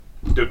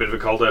Do a bit of a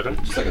cold open.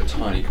 Just like a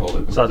tiny cold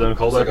open. Start doing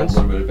cold Just opens?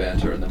 like a little bit of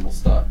banter and then we'll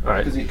start.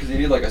 Alright. Because you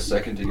need like a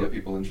second to get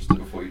people interested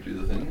before you do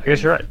the thing. I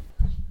guess you're right.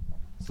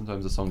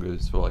 Sometimes the song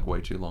goes for like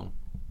way too long.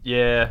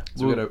 Yeah.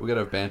 So we gotta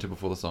have banter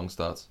before the song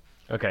starts.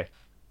 Okay.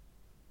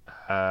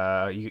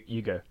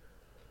 You go.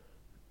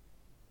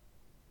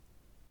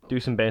 Do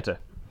some banter.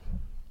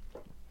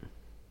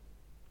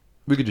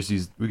 We could just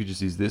use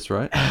this,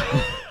 right?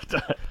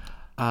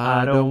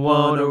 I don't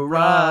wanna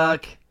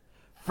rock,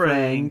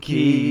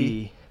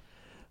 Frankie,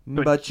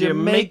 but you're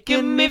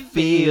making me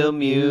feel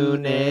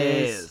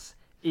Muniz.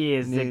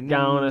 Is it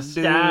gonna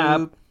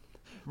stop,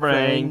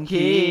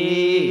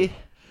 Frankie?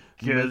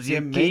 'Cause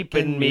you're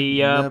keeping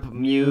me up,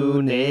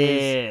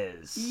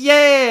 Muniz.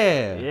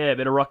 Yeah! Yeah,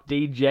 bit of rock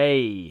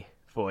DJ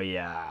for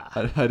ya.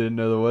 I didn't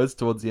know the words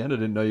towards the end. I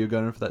didn't know you were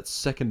going in for that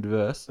second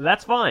verse.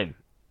 That's fine.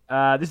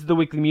 This is the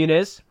Weekly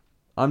Muniz.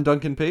 I'm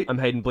Duncan Pete. I'm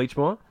Hayden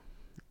Bleachmore.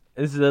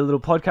 This is a little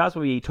podcast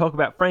where we talk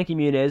about Frankie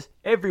Muniz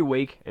every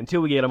week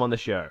until we get him on the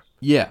show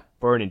Yeah.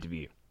 for an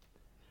interview.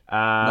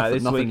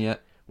 This Nothing week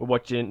yet. we're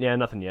watching.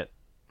 Nothing yet.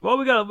 Well,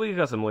 we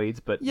got some leads,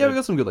 but Yeah, we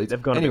got some good leads.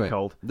 They've gone a anyway, bit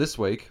cold. This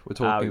week we're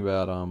talking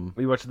about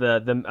We watched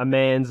the A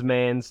Man's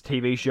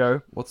TV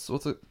show. what's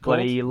it called?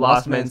 Bloody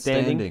Last Man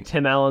Standing.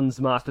 Tim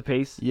Allen's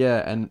masterpiece.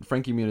 Yeah, and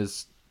Frankie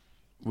Muniz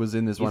was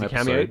in this He's one a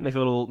cameo. episode. Makes a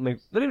little. Not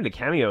even a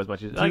cameo as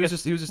much as. He was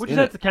just Would you in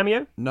say it. it's a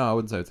cameo? No, I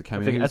wouldn't say it's a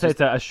cameo. I'd say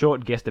it's a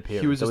short guest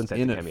appearance. He was I just wouldn't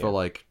say in it's a it cameo. for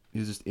like. He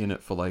was just in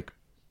it for like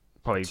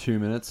Probably 2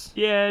 minutes.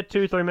 Yeah,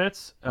 2-3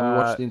 minutes. And we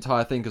watched the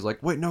entire thing because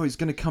like, wait, no, he's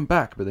gonna come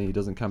back, but then he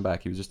doesn't come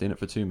back. He was just in it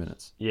for 2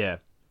 minutes. Yeah.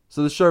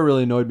 So the show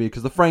really annoyed me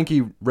because the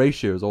Frankie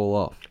ratio is all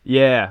off.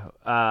 Yeah,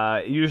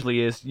 it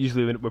usually is.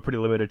 Usually we're pretty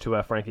limited to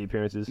our Frankie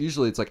appearances.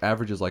 Usually it's like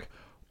averages like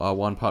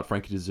 1 part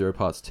Frankie to 0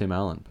 parts Tim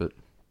Allen, but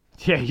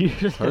Yeah,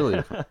 usually. totally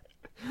different.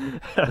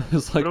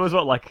 It's like But it was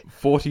what, like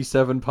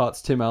 47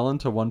 parts Tim Allen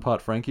to 1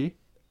 part Frankie.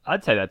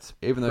 I'd say that's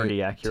Even though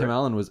pretty accurate. Tim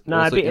Allen was No,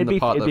 also in the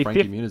part it'd that be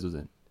Frankie 50 Muniz was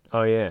in.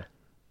 Oh yeah.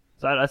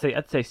 So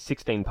I'd say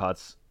 16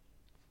 parts.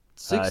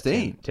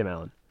 16? Tim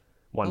Allen.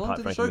 How One long part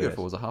did the Frankie show go Muniz.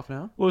 for? Was it half an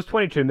hour? Well, it was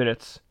 22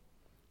 minutes.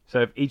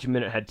 So if each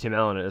minute had Tim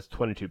Allen, it's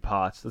 22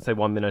 parts. Let's say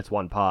 1 minute's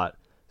 1 part.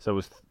 So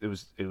it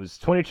was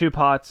 22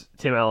 parts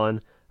Tim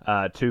Allen,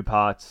 2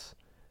 parts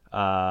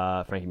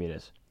Frankie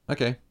Muniz.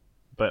 Okay.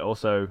 But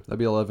also, That'd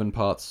be 11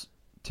 parts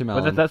Tim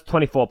Allen. but that's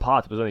 24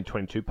 parts. But it was only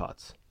 22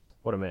 parts.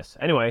 What a mess.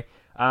 Anyway,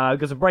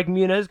 got some breaking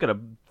Muniz, got a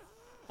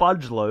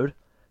fudge load,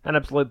 an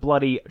absolute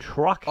bloody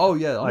truck. Oh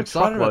yeah, I'm like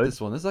excited about truckload.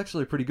 this one. This is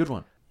actually a pretty good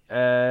one.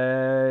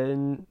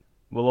 And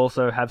we'll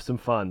also have some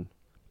fun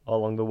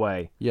along the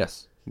way,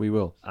 Yes, we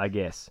will. I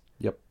guess.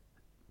 Yep.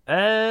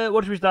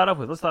 What should we start off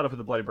with? Let's start off with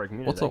the bloody breaking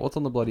news. What's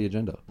on the bloody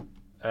agenda?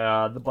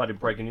 The bloody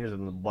breaking news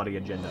and the bloody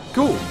agenda.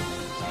 Cool.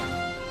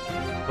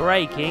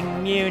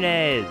 Breaking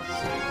news.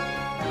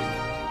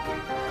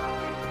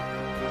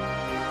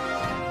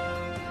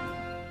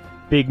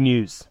 Big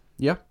news.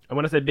 Yeah. And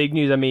when I say big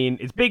news, I mean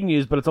it's big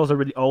news, but it's also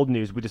really old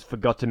news we just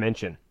forgot to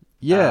mention.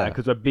 Yeah.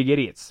 Because we're big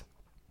idiots.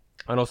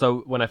 And also,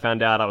 when I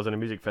found out, I was in a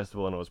music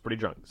festival and I was pretty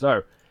drunk.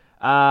 So,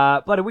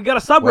 bloody, we got a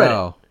subreddit.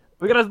 Wow.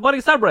 We got a bloody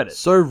subreddit.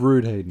 So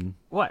rude, Hayden.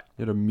 What?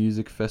 You had a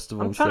music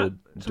festival I'm instead trying of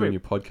to- doing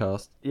your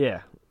podcast.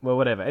 Yeah. Well,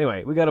 whatever.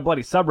 Anyway, we got a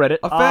bloody subreddit.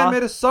 A fan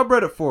made a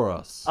subreddit for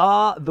us.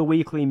 The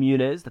Weekly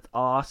Muniz. That's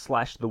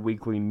r/the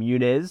Weekly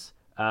Muniz.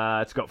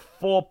 It's got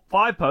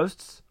 5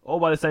 posts, all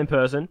by the same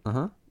person.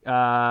 Uh-huh.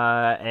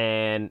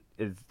 And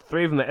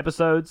 3 of them are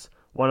episodes.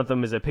 One of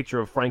them is a picture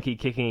of Frankie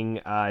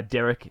kicking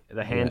Derek,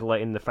 the handler,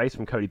 in the face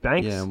from Cody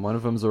Banks. Yeah, and one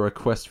of them's a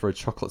request for a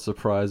chocolate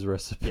surprise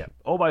recipe. Yeah,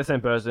 all by the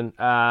same person.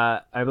 I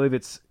believe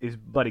it's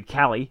bloody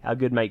Callie, our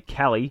good mate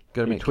Callie.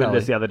 Good He mate tweeted Callie.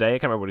 us the other day. I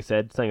can't remember what he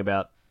said. Something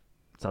about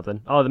something.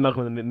 Oh, the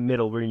Malcolm in the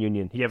Middle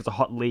reunion. He gave us a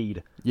hot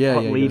lead. Yeah,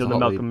 hot yeah, he lead gave us on a the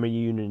hot Malcolm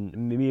reunion.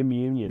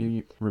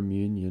 Remunion.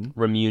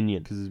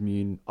 Remunion. Because it's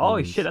immune.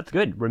 Oh shit, that's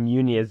good.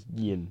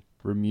 Remunion.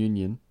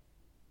 Remunion.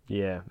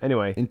 Yeah.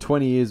 Anyway, In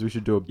 20 years, we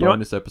should do a know what?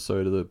 bonus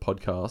episode of the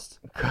podcast.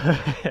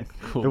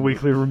 the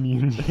weekly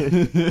reunion.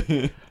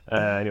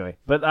 Anyway,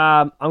 but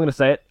I'm gonna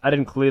say it. I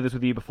didn't clear this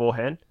with you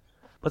beforehand.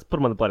 Let's put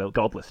him on the bloody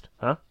gold list,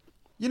 huh?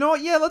 You know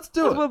what? Yeah, let's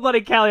do Let's it. put bloody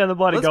Callie on the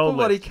bloody Let's gold put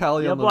bloody list.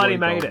 Callie You on the bloody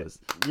bloody made gold it.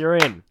 list. You're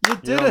in. You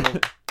did You're on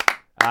it.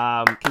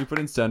 Can you put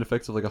in sound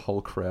effects of like a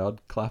whole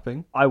crowd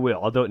clapping? I will.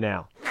 I'll do it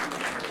now.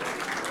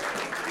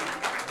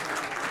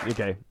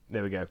 Okay,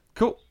 there we go.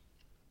 Cool.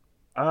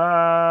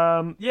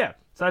 Yeah.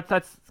 So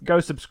that's go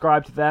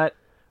subscribe to that.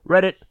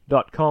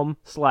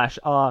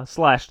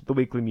 Reddit.com/r/The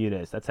Weekly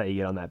Muniz. That's how you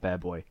get on that bad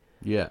boy.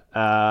 Yeah.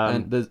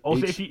 And there's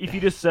Also, each- if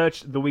you just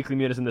search The Weekly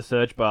Muniz in the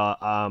search bar,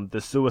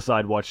 the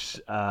Suicide Watch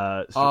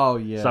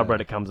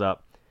subreddit comes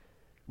up,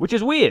 which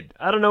is weird.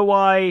 I don't know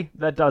why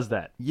that does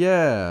that.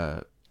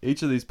 Yeah.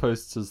 Each of these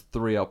posts has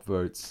 3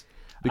 upvotes.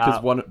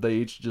 Because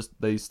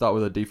they start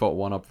with a default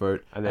 1 upvote,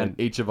 And and then-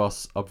 each of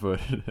us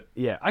upvoted it.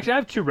 Yeah, actually, I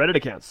have 2 Reddit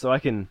accounts, so I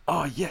can.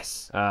 Oh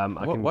yes.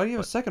 Why do you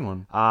have a second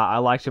one? I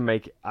like to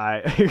make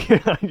I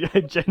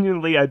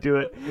genuinely I do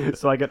it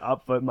so I can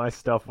upvote my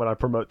stuff when I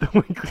promote the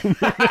Weekly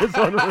Muniz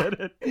on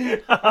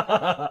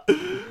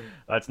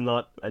Reddit. That's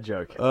not a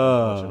joke,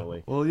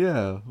 unfortunately. Well,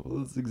 yeah. Well,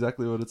 that's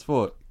exactly what it's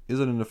for. Is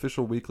it an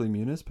official weekly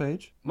Muniz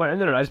page? Wait,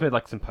 no, I just made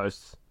like some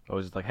posts. I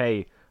was just like,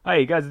 hey,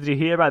 guys, did you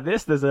hear about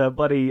this? There's a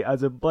bloody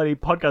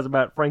podcast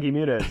about Frankie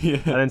Muniz. Yeah.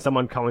 And then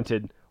someone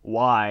commented,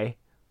 why?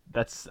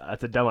 That's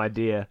a dumb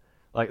idea.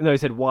 Like, no, he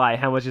said, why?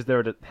 How much is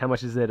there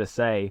to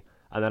say?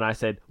 And then I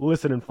said,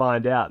 listen and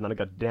find out. And then I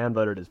got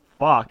downvoted as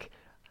fuck.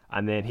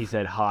 And then he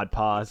said hard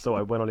pass. So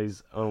I went on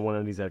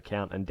his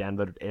account and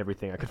downvoted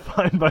everything I could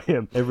find by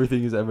him.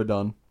 Everything he's ever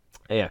done.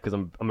 Yeah, because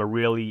I'm a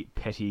really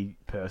petty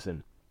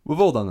person.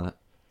 We've all done that.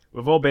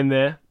 We've all been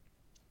there.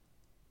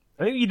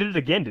 I think you did it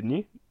again, didn't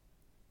you?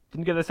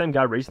 Didn't you get the same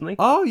guy recently?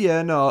 Oh,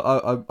 yeah, no,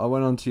 I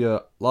went on to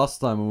your... Last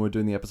time when we were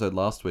doing the episode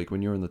last week,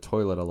 when you were in the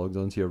toilet, I logged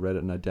onto your Reddit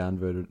and I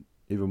downvoted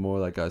even more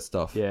of that guy's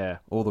stuff. Yeah.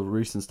 All the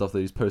recent stuff that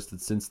he's posted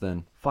since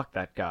then. Fuck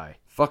that guy.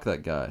 Fuck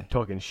that guy.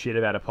 Talking shit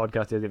about a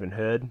podcast he hasn't even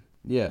heard.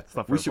 Yeah.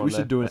 not for We should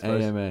everyone, do though, an I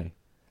suppose. AMA.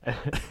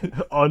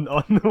 on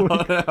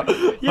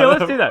the yeah,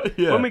 let's do that.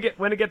 Yeah.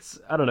 When it gets,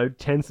 I don't know,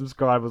 10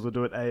 subscribers, we'll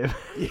do it AMA.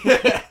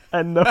 Yeah.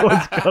 And no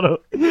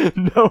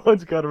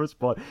one's got to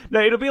respond.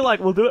 No, it'll be like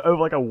we'll do it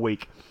over like a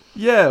week.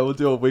 Yeah, we'll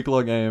do a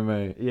week-long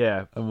AMA.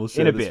 Yeah. And we'll In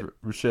share a this, bit.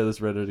 we'll share this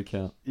Reddit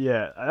account.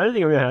 Yeah, I don't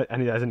think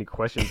anyone has any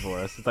questions for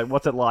us. It's like,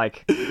 what's it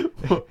like Doing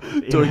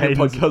a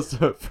Hayden's- podcast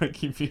about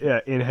Frankie Muniz. Yeah,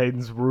 in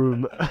Hayden's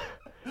room.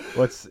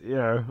 What's, I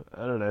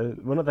don't know.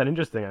 We're not that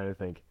interesting, I don't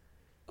think.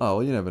 Oh,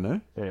 well, you never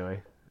know.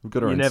 Anyway. We've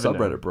got our You own never know.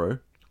 subreddit, bro.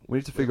 We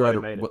need to figure out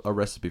already made it. a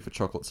recipe for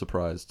chocolate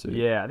surprise, too.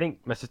 Yeah, I think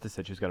my sister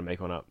said she was going to make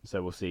one up,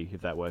 so we'll see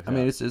if that works I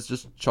mean, out. it's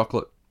just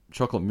chocolate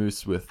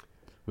mousse with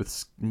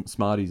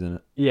Smarties in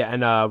it. Yeah,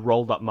 and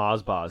rolled up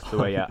Mars bars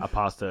to a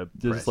pasta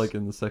Just press. like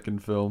in the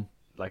second film.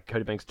 Like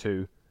Cody Banks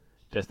 2,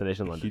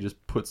 Destination He London.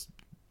 just puts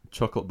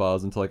chocolate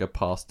bars into like a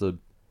pasta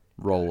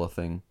roller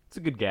thing. It's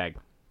a good gag.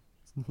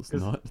 It's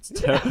not. It's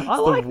Yeah, terrible. I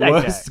like the that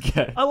worst gag.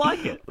 gag. I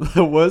like it.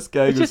 The worst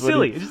gag It's just was when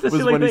silly. he, It's just a was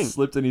silly when he thing.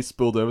 slipped and he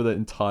spilled over the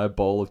entire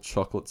bowl of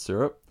chocolate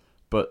syrup,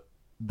 but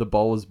the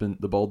bowl had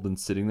been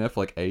sitting there for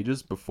like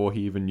ages before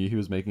he even knew he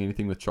was making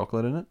anything with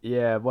chocolate in it.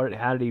 Yeah, why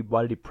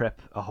did he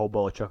prep a whole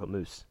bowl of chocolate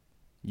mousse?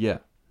 Yeah.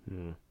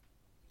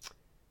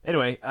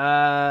 Anyway,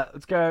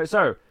 let's go.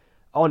 So,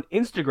 on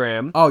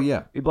Instagram, Oh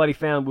yeah. we bloody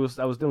found,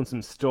 I was doing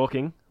some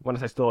stalking. When I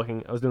say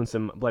stalking, I was doing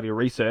some bloody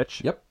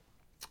research. Yep.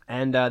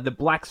 And The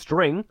Black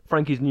String,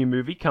 Frankie's new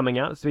movie coming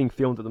out, it's being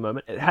filmed at the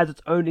moment. It has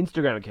its own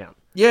Instagram account.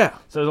 Yeah.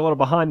 So there's a lot of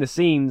behind the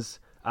scenes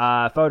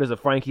photos of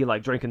Frankie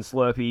like drinking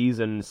Slurpees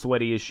and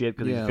sweaty as shit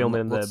because he's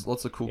filming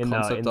lots of cool in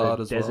concept the art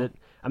as desert.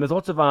 well. And there's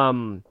lots of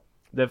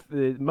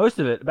most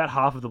of it, about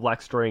half of the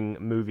Black String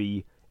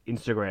movie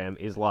Instagram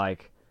is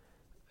like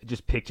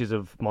just pictures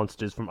of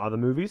monsters from other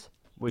movies,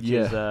 which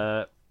is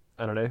I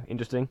don't know,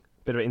 interesting,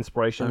 bit of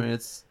inspiration. I mean,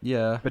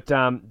 yeah. But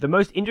the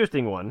most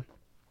interesting one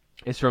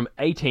is from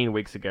 18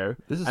 weeks ago.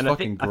 This is and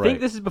fucking I great. think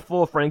this is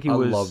before Frankie I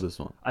was. love this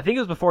one. I think it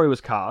was before he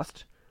was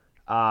cast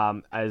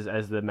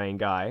as the main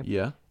guy.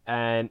 Yeah.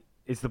 And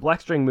it's the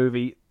Black String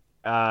movie.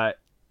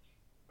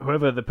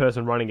 Whoever the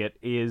person running it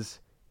is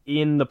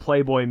in the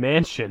Playboy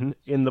Mansion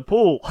in the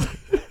pool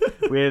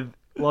with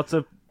lots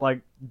of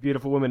like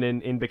beautiful women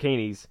in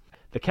bikinis.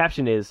 The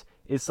caption is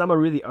summer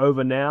really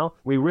over now?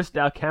 We risked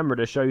our camera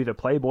to show you the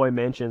Playboy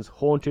Mansion's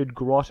haunted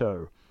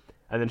grotto.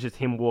 And then it's just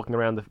him walking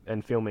around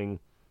and filming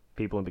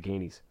people in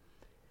bikinis.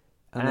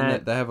 And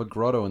then they have a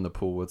grotto in the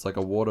pool. It's like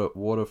a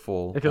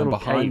waterfall. Like a and little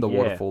behind cave, the yeah.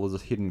 waterfall is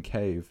a hidden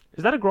cave.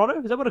 Is that a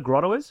grotto? Is that what a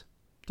grotto is?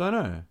 Don't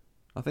know.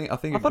 I think I a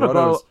thought a grotto.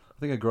 grotto- I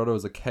think a grotto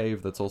is a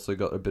cave that's also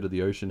got a bit of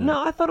the ocean in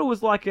No, it. I thought it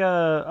was like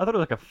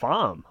a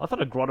farm. I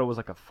thought a grotto was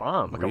like a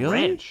farm, like Really? a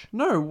ranch.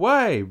 No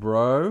way,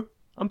 bro.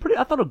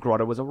 I thought a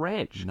grotto was a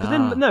ranch.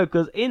 Nah.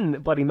 Because in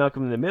bloody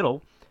Malcolm in the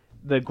Middle,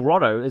 the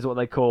grotto is what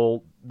they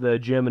call the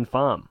German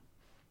farm.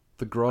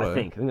 The grotto. I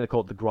think they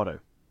call it the grotto.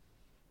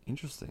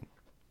 Interesting.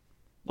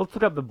 Let's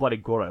look up the bloody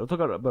grotto. Let's look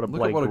up what a Look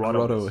bloody at what a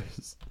grotto is.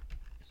 is.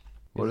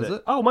 What is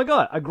it? Oh my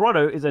god! A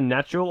grotto is a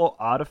natural or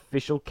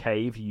artificial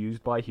cave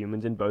used by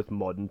humans in both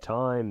modern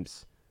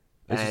times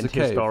It's just and a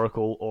cave.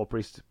 historical or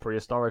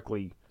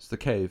prehistorically. It's the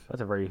cave.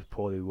 That's a very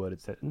poorly worded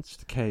sentence. It's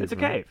the cave. It's a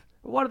bro. cave.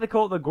 Why do they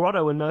call it the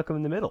grotto in Malcolm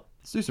in the Middle?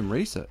 Let's do some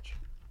research.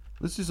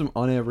 Let's do some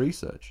on-air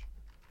research.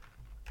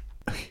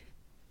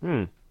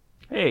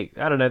 Hey,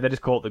 I don't know. They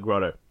just call it the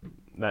grotto.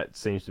 That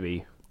seems to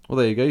be. Well,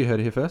 there you go. You heard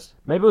it here first.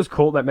 Maybe it was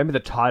called that. Maybe the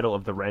title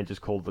of the ranch is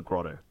called the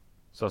grotto.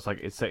 So it's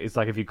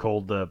like if you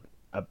called a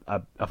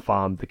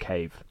farm the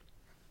cave.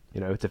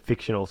 You know, it's a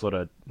fictional sort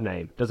of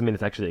name. Doesn't mean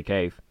it's actually a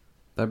cave.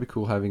 That'd be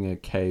cool having a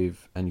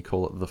cave and you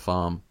call it the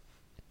farm.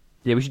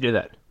 Yeah, we should do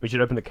that. We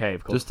should open the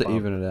cave. Called Just the to farm.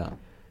 even it out.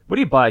 Where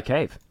do you buy a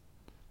cave?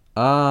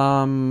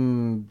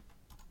 The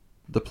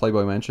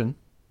Playboy Mansion.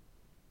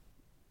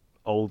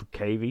 Old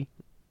Cavey.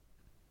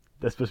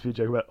 That's supposed to be a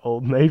joke about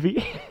Old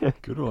Navy.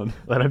 Good one.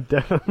 That I'm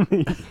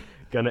definitely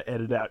gonna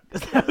edit out.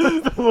 That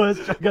was the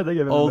worst joke I think I've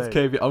ever Old made.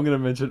 Cavey. I'm gonna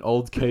mention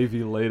Old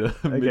Cavey later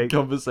Okay.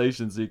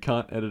 mid-conversation, so you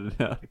can't edit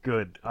it out.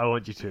 Good. I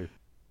want you to.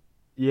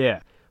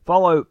 Yeah.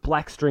 Follow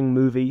Black String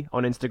Movie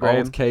on Instagram.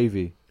 Old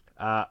Cavey.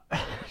 Uh,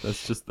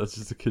 That's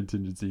just a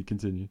contingency.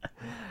 Continue.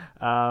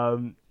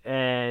 And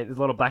there's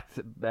a lot of black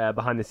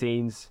behind the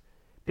scenes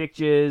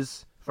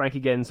pictures. Frankie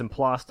getting some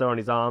plaster on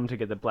his arm to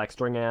get the black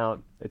string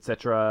out,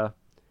 etc.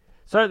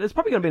 So there's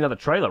probably going to be another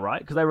trailer, right?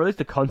 Because they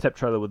released a concept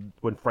trailer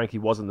when Frankie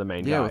wasn't the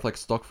main guy. Yeah, with like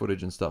stock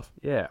footage and stuff.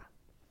 Yeah.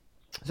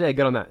 So yeah,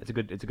 get on that. It's a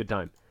good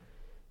time.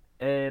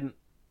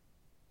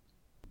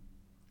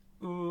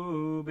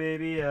 Ooh,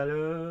 baby, I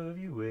love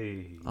you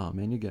way. Oh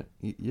man,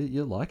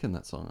 you're liking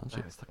that song, aren't you?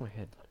 Man, it's stuck in my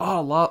head.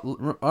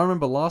 Oh, I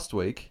remember last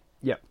week.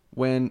 Yep.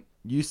 When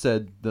you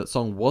said that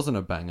song wasn't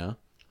a banger,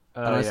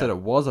 and I said it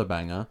was a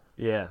banger.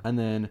 Yeah. And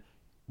then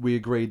we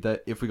agreed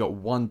that if we got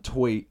one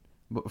tweet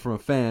from a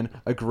fan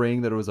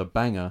agreeing that it was a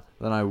banger,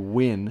 then I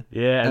win.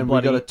 Yeah, and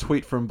we got a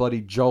tweet from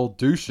bloody Joel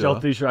Dusha. Joel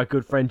Dusha, our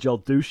good friend Joel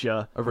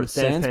Dusha over from at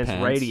Sans Sans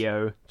Pants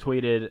Radio,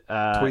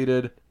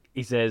 tweeted.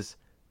 He says,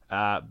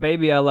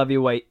 "Baby, I Love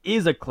You Way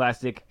is a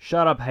classic.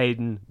 Shut up,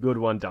 Hayden. Good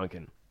one,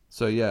 Duncan."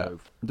 So yeah,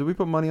 did we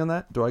put money on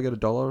that? Do I get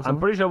 $1 or something? I'm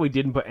pretty sure we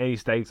didn't put any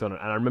stakes on it,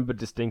 and I remember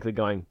distinctly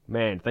going,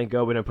 "Man, thank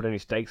God we don't put any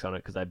stakes on it,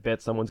 because I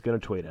bet someone's going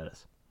to tweet at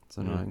us." It's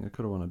annoying. I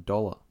could have won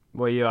 $1.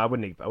 Well, yeah, I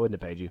wouldn't have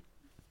paid you.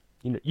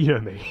 You know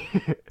me.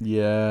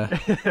 Yeah.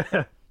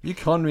 You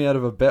conned me out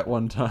of a bet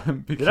one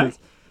time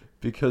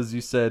because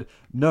you said,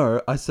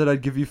 no, I said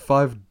I'd give you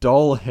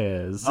 $5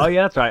 hairs. Oh,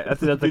 yeah, that's right. That's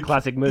the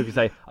classic move. You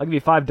say, I'll give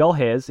you $5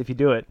 hairs if you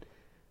do it.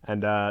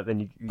 And then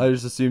you... I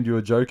just assumed you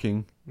were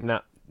joking. No,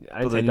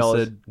 I But didn't say then dollars.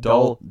 you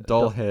said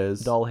doll hairs.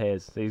 Doll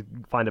hairs. So you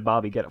find a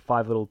Barbie, get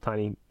 5 little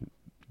tiny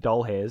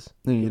doll hairs.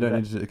 No, you don't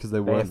need to, because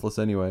they're worthless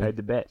anyway. Paid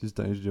the bet. Just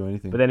don't need to do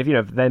anything. But then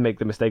if they make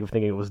the mistake of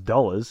thinking it was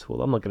dollars,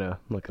 well, I'm not gonna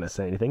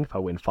say anything if I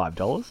win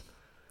 $5.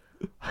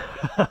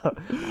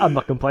 I'm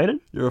not complaining.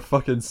 You're a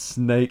fucking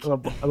snake.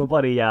 I'm a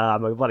bloody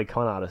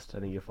con artist,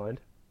 I think you'll find,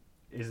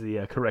 is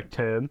the correct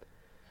term.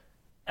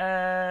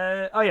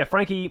 Oh yeah,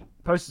 Frankie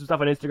posted some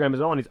stuff on Instagram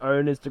as well, on his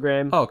own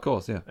Instagram. Oh, of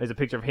course, yeah. There's a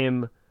picture of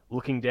him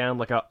looking down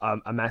like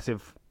a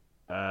massive,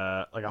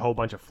 like a whole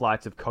bunch of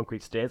flights of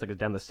concrete stairs, like it's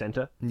down the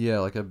center. Yeah,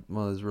 like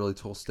one of those really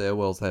tall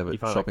stairwells they have at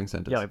shopping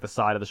centers. Yeah, like the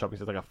side of the shopping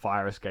center, like a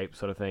fire escape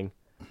sort of thing.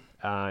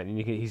 And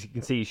you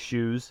can see his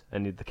shoes,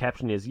 and the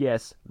caption is,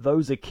 "Yes,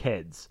 those are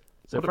Keds."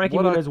 So Frankie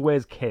Muniz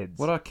wears Keds.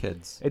 What are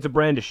Keds? It's a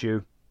brand of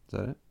shoe. Is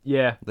that it?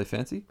 Yeah. Are they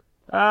fancy?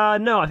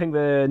 No, I think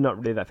they're not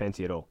really that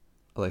fancy at all.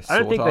 Are they I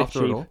don't think they're after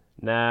cheap. at all?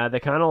 Nah, they're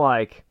kind of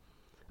like...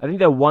 I think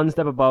they're one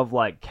step above,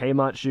 like,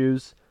 Kmart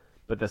shoes,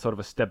 but they're sort of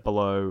a step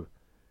below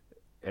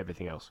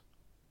everything else.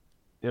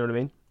 You know what I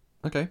mean?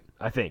 Okay.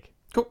 I think.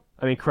 Cool.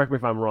 I mean, correct me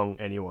if I'm wrong,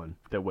 anyone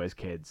that wears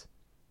Keds.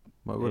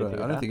 Why would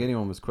I? I don't think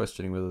anyone was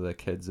questioning whether they're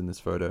Keds in this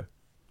photo.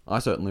 I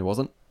certainly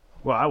wasn't.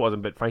 Well, I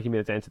wasn't, but Frankie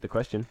Muniz answered the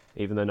question,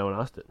 even though no one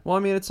asked it. Well, I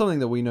mean, it's something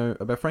that we know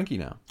about Frankie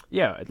now.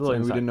 Yeah, it's a little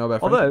Something we insight. didn't know about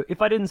Frankie. Although,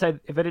 if I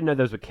didn't know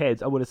those were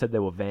Keds, I would have said they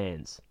were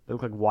Vans. They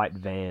look like white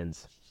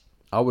Vans.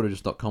 I would have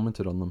just not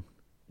commented on them.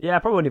 Yeah, I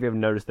probably wouldn't have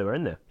even noticed they were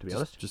in there, to be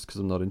honest. Just because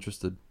I'm not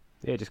interested.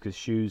 Yeah, just because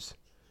shoes,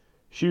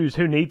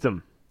 who needs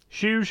them?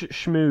 Shoes,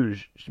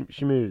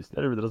 schmooze.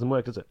 That really doesn't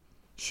work, does it?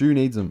 Shoe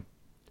needs them.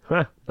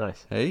 Huh,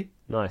 nice. Hey?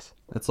 Nice.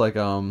 That's like,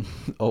 old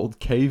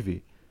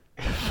KV.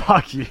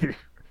 Fuck you.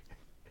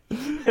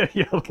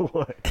 You're the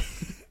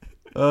worst.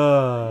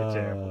 You're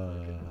terrible.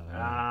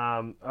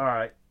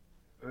 Alright.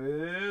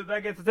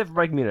 That gets us it for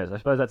Breaking News. I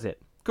suppose that's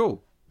it.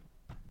 Cool.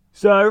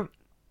 So,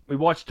 we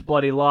watched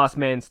bloody Last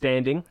Man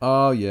Standing.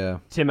 Oh, yeah.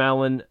 Tim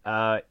Allen,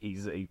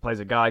 he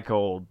plays a guy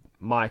called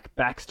Mike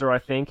Baxter, I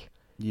think.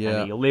 Yeah.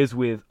 And he lives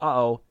with,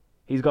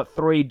 he's got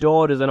 3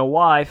 daughters and a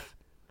wife.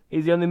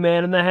 He's the only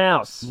man in the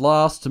house.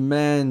 Last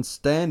man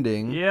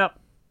standing. Yep.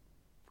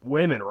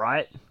 Women,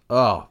 right?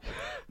 Oh.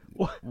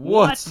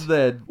 What's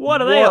that?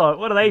 What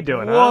are they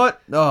doing?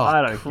 What? Huh? Oh,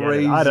 I don't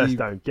crazy. get it. I just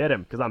don't get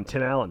him because I'm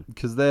Tim Allen.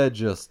 Because they're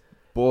just,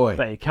 boy.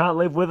 But you can't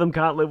live with them,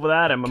 can't live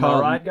without him. Am I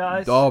right,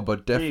 guys? Oh,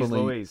 but Jeez definitely,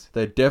 Louise.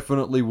 they're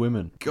definitely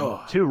women.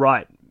 God. Too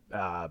right,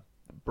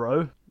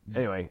 bro.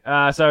 Anyway,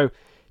 so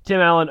Tim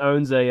Allen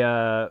owns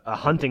a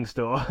hunting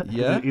store.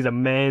 Yeah? He's a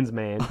man's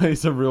man.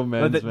 He's a real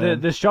man's man.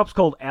 The shop's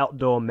called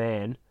Outdoor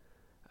Man.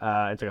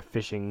 It's like a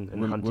fishing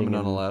and hunting. Women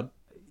aren't allowed.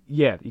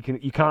 Yeah, you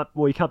can't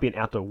be an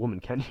outdoor woman,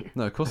 can you?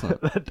 No, of course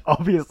not.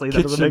 Obviously,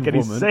 that doesn't make any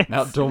woman, sense.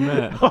 Outdoor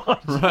man, Oh,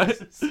 right?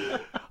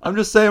 I'm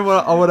just saying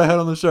what I had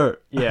on the show.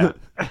 Yeah.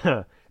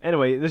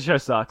 Anyway, this show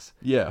sucks.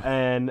 Yeah.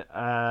 And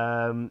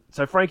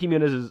so Frankie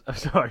Muniz is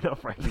sorry, not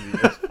Frankie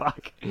Muniz.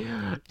 Fuck.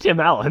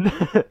 Tim Allen.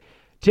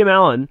 Tim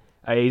Allen.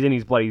 He's in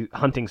his bloody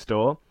hunting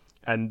store,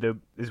 and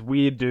this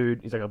weird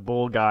dude. He's like a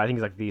bald guy. I think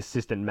he's like the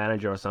assistant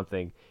manager or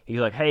something. He's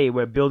like, "Hey,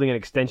 we're building an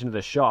extension of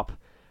the shop,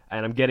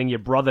 and I'm getting your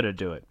brother to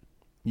do it."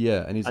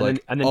 Yeah, and he's And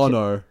like, then oh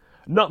no.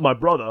 Not my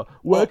brother.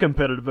 We're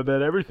competitive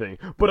about everything,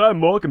 but I'm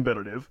more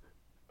competitive.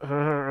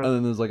 And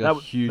then there's like a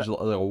huge,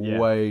 yeah.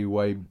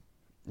 way.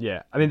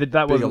 Yeah, I mean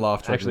that was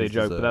laugh track actually a than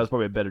joke, this but deserved. that was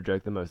probably a better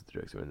joke than most of the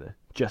jokes that were in there.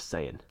 Just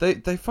saying.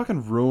 They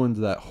fucking ruined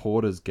that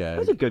hoarders That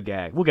was gag. a good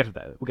gag. We'll get to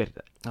that.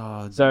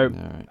 Oh, So,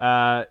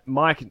 alright.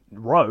 Mike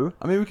Rowe.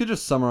 I mean, we could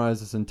just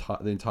summarize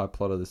the entire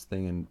plot of this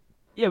thing, and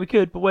Yeah, we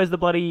could, but where's the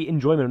bloody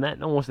enjoyment in that?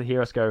 No one wants to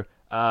hear us go,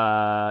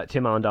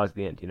 Tim Allen dies at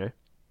the end, you know?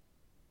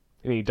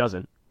 I mean, he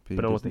doesn't.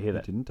 But no one wants to hear He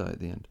that. didn't die at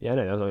the end. Yeah, I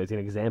know. It's an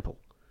example.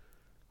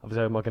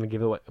 Obviously, I'm not going to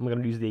give it away. I'm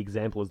going to use the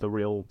example as the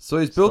real. So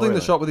he's building the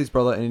storyline. shop with his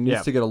brother, and he needs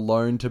Yeah. to get a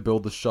loan to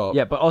build the shop.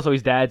 Yeah, but also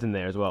his dad's in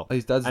there as well. Oh,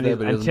 his dad's and there, he's-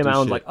 but he and doesn't Tim do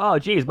Allen's shit. like, oh,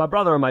 geez, my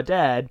brother and my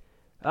dad,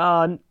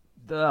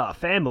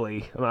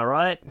 family. Am I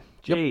right?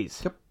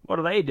 Jeez, Yep. what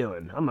are they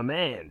doing? I'm a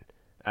man.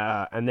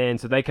 And then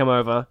so they come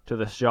over to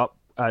the shop.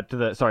 They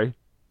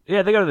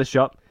go to the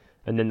shop,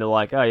 and then they're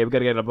like, oh yeah, we got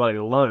to get a bloody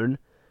loan,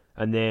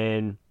 and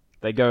then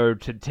they go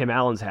to Tim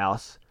Allen's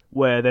house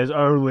where there's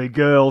only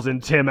girls in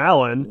Tim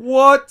Allen.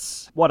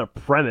 What? What a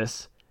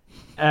premise.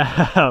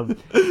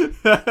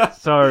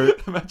 So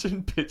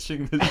Imagine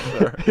pitching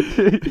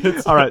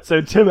this show. all right, so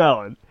Tim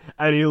Allen,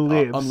 and he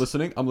lives. I'm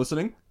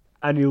listening.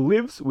 And he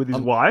lives with his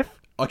wife,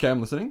 Okay,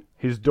 I'm listening.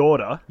 his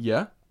daughter,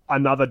 Yeah.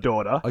 another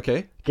daughter.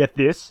 Okay. Get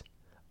this,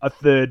 a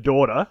third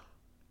daughter,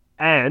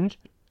 and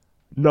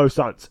no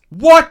sons.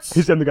 What?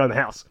 He's the only guy in the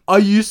house. Are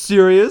you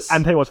serious?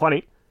 And tell you what's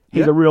funny,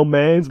 he's Yeah. a real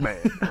man's man.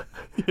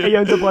 He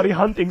owns a bloody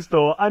hunting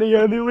store, and he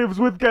only lives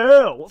with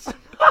girls.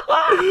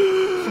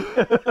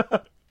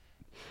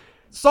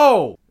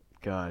 so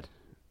God.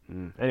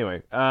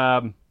 Anyway,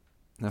 our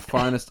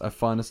finest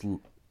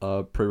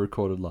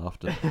pre-recorded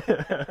laughter.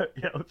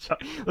 yeah, let's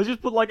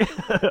just put like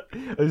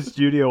a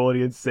studio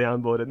audience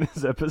soundboard in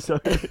this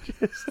episode.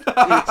 Just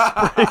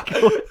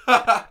sprinkle it.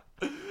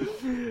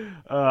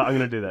 I'm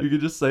gonna do that. You could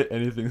just say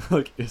anything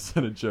like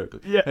isn't a joke.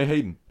 Like, Yeah. Hey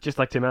Hayden. Just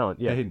like Tim Allen.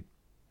 Yeah. Hey Hayden.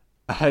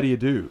 How do you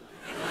do?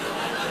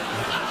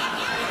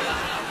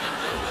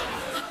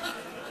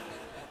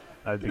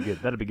 That'd be good.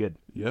 That'd be good.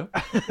 Yeah.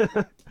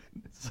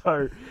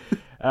 So,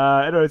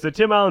 anyway, so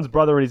Tim Allen's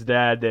brother and his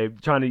dad,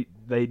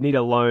 they need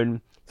a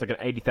loan. It's like an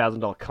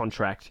 $80,000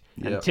 contract,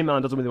 and Yeah. Tim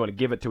Allen doesn't really want to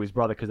give it to his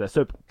brother because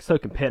they're so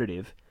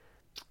competitive.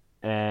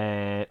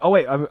 And oh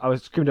wait, I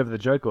was skimmed over the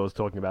joke I was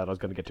talking about. I was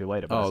going to get to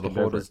later. But I Oh, the skimmed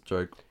over hoarders it.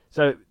 joke.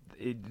 So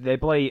they're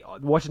bloody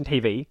watching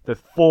TV. The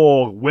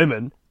four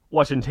women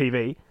watching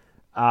TV,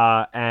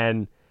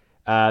 and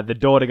the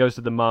daughter goes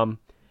to the mum.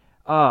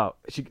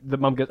 The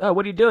mum goes, "Oh,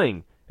 what are you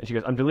doing?" And she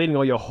goes, "I'm deleting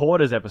all your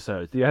hoarders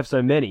episodes. Do you have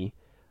so many?"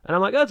 And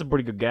I'm like, "Oh, that's a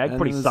pretty good gag, And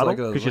pretty then there's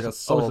subtle." like a, she's like a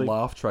solid obviously-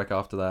 laugh track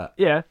after that.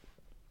 Yeah,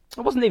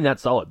 it wasn't even that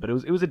solid, but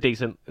it was a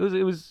decent.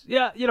 It was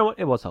yeah. You know what?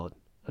 It was solid.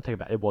 I'll take it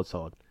back. It was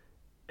solid.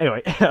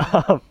 Anyway,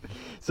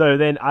 so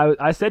then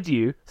I said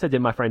to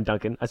my friend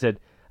Duncan, I said,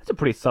 "That's a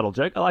pretty subtle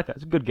joke. I like that.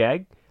 It's a good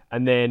gag."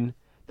 And then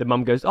the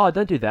mum goes, "Oh,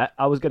 don't do that.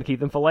 I was going to keep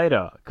them for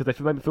later because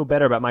they made me feel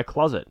better about my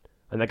closet."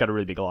 And that got a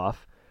really big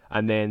laugh.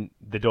 And then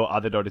the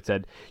other daughter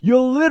said, "You're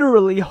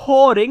literally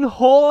hoarding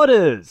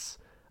hoarders."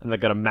 And they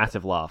got a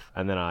massive laugh.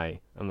 And then I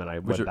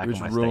Which went back on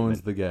my ruins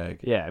statement. the gag.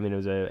 Yeah, I mean, it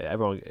was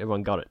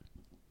everyone got it.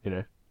 You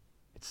know,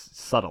 it's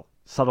subtle.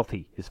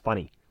 Subtlety is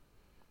funny.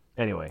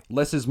 Anyway,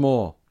 Less is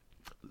more.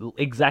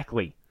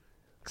 exactly.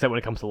 Except when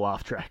it comes to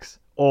laugh tracks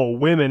or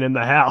women in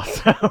the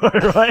house,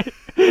 right?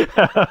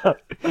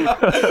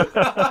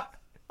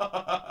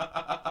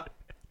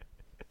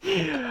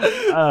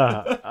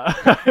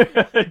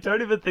 I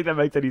don't even think that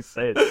makes any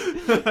sense.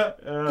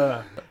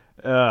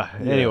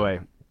 Anyway,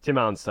 Tim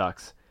Allen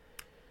sucks.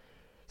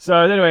 So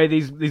anyway,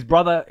 these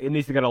brother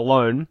needs to get a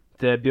loan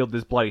to build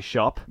this bloody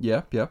shop,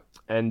 Yeah, yeah.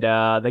 and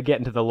they get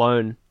into the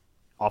loan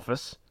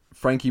office.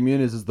 Frankie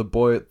Muniz is the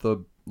boy at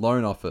the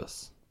loan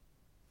office.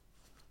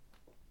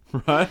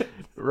 Right?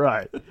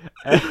 Right.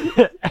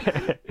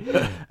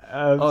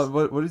 Oh,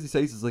 what does he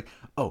say? He's like,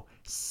 oh,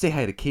 say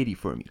hi to Katie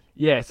for me.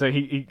 Yeah, so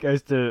he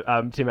goes to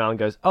Tim Allen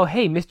goes, "Oh,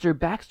 hey, Mr.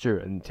 Baxter."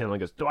 And Tim Allen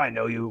goes, "Do I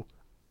know you?"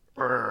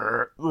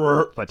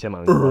 Like Tim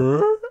Allen.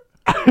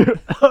 That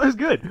was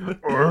good.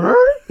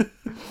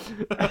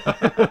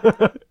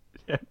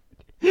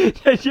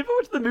 Did you ever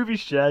watch the movie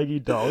Shaggy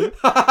Dog?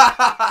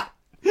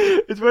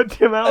 It's when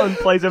Tim Allen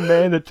plays a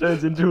man that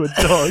turns into a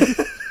dog.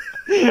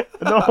 And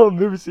the whole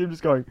movie is him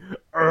just going,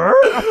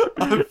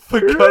 I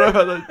forgot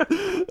about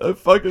that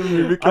fucking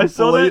movie I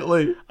saw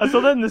completely.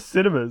 that in the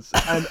cinemas,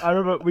 and I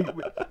remember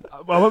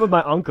I went with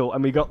my uncle,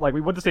 and we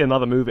went to see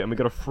another movie, and we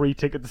got a free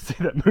ticket to see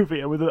that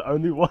movie, and we were the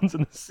only ones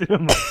in the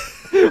cinema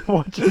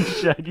watching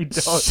Shaggy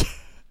Dog.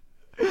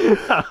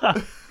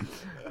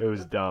 It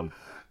was dumb.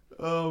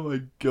 Oh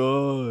my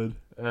god.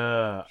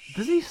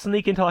 Does he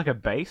sneak into like a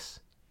base?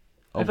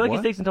 I feel like he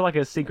sneaks into like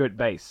a secret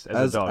base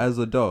as a dog. As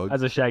a dog?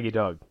 As a Shaggy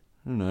Dog.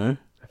 I don't know.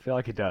 I feel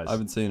like he does. I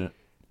haven't seen it.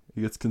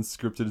 He gets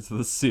conscripted into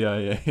the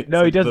CIA. It's No,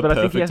 he like does, the but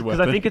I think he has, perfect because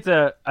I weapon.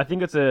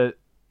 think it's a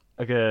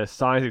like a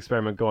science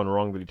experiment gone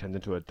wrong that he turns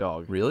into a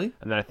dog, Really?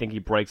 and then I think he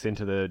breaks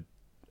into the.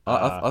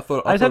 I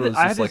thought I it just had was this-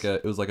 I just had like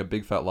this- it was like a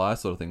big fat lie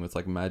sort of thing. It's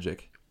like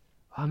magic.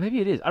 Oh, maybe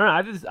it is. I don't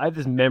know. I have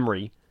this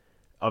memory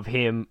of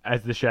him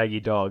as the Shaggy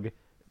Dog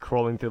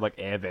crawling through like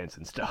air vents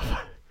and stuff.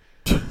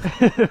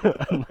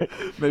 I'm like,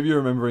 Maybe you're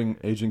remembering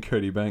Agent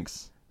Cody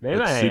Banks. Maybe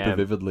like, I super am.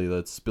 vividly.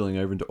 That's spilling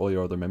over into all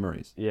your other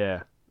memories.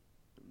 yeah.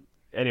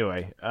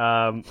 Anyway,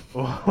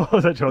 what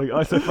was I talking?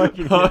 Oh, so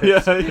Frankie Oh, Muniz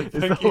yeah, is the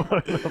Frankie.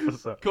 loan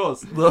officer. Of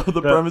course,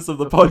 the premise of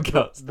the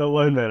podcast. The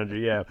loan manager,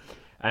 yeah.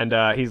 And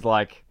he's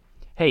like,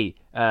 "Hey,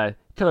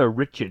 tell her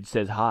Richard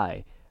says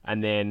hi."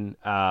 And then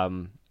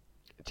Tim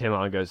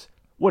Allen goes,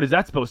 "What is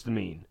that supposed to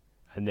mean?"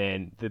 And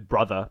then the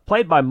brother,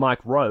 played by Mike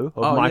Rowe, of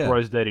Oh, Mike yeah.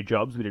 Rowe's Dirty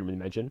Jobs, we didn't really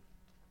mention.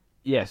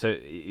 Yeah, so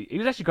he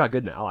was actually quite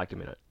good in it. I liked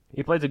him in it.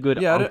 He plays a good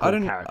Yeah, uncle I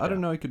didn't character.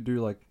 know he could do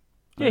like.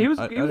 Yeah, he was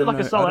like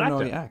a solid I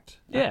didn't know actor.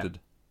 he Yeah. acted.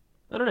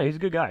 I don't know. He's a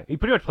good guy. He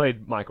pretty much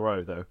played Mike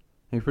Rowe, though.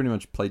 He pretty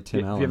much played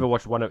Tim If Allen, you ever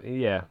watched one of...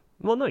 Yeah.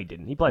 Well, no, he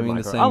didn't. He played I mean,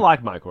 Mike the Rowe. same- I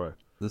like Mike Rowe.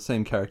 the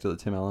same character that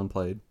Tim Allen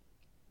played.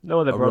 No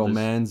other A brothers. real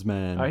man's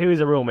man. He was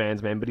a real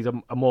man's man, but he's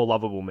a more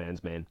lovable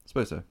man's man, I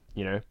suppose so.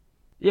 you know?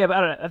 Yeah, but I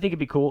don't know. I think it'd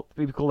be cool.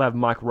 It'd be cool to have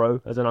Mike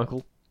Rowe as an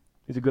uncle.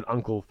 He's a good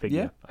uncle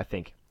figure, Yeah. I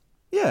think.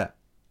 Yeah.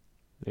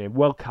 Yeah,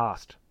 well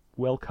cast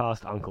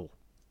uncle.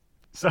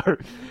 So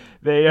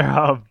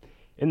they're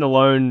in the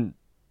lone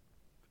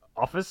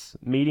office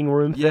meeting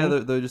room thing. Yeah,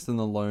 they're just in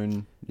the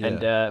lone. Yeah.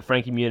 And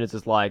Frankie Muniz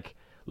is like,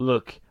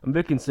 "Look, I'm a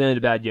bit concerned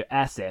about your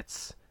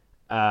assets."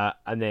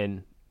 And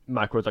then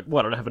Mike Rowe's like,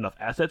 "What? I don't have enough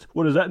assets?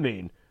 What does that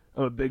mean?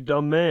 I'm a big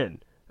dumb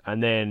man."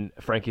 And then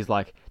Frankie's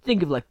like,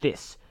 "Think of it like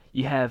this: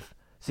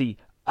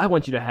 I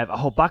want you to have a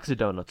whole box of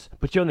donuts,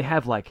 but you only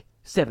have like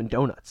 7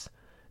 donuts."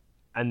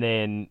 And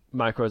then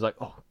Mike Rowe's like,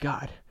 "Oh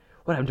God,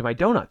 what happened to my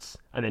donuts?"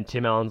 And then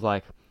Tim Allen's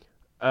like,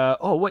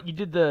 what, you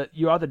did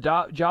your other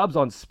jobs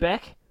on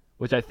spec?"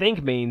 Which I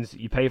think means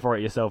you pay for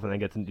it yourself and then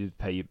get them to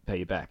pay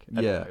you back.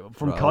 yeah.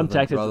 From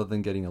context, rather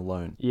than getting a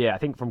loan. yeah, I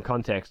think from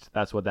context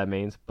that's what that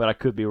means, but I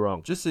could be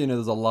wrong. Just so you know,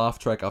 there's a laugh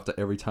track after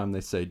every time they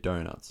say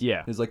donuts.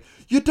 Yeah. He's like,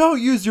 "You don't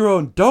use your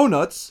own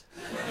donuts,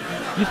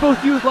 You're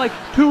supposed to use like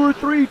 2 or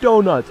 3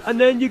 donuts, and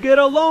then you get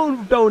a loan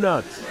of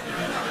donuts.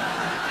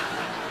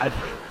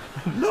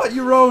 not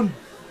your own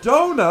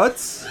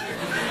donuts."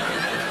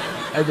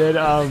 And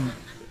then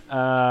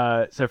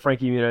so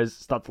Frankie Muniz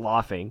starts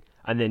laughing,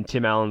 and then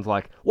Tim Allen's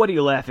like, "What are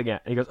you laughing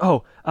at?" And he goes,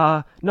 "Oh,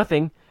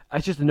 nothing.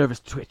 It's just a nervous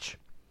twitch."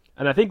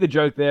 And I think the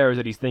joke there is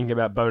that he's thinking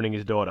about boning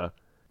his daughter,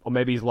 or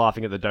maybe he's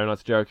laughing at the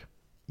donuts joke.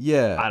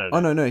 Yeah. I don't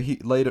know. Oh no. He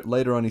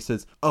later on he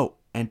says, "Oh,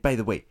 and by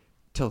the way,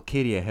 tell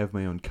Katie I have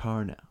my own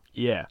car now."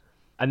 Yeah.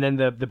 And then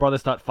the brothers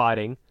start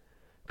fighting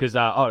because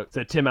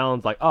so Tim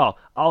Allen's like, "Oh,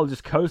 I'll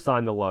just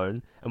co-sign the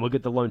loan and we'll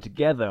get the loan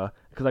together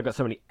because I've got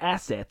so many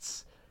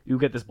assets. You'll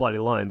get this bloody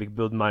loan. We can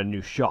build my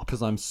new shop."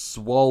 Because I'm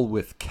swole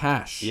with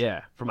cash.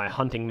 Yeah, from my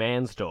hunting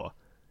man store.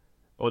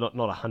 Or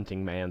not a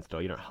hunting man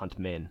store. You don't hunt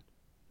men.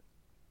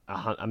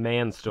 A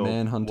man store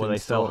Man hunting where they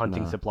sell store?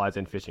 hunting Nah. supplies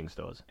and fishing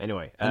stores.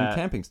 Anyway, And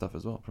camping stuff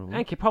as well, probably.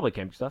 and probably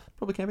camping stuff.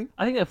 Probably camping.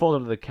 I think they fall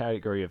into the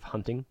category of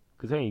hunting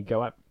because then you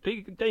go out.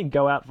 Don't you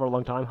go out for a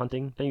long time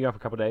hunting? Then you go out for a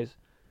couple of days.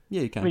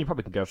 Yeah, you can. I mean, you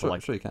probably can go for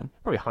sure you can.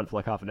 probably hunt for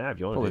like half an hour if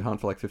you want Probably to.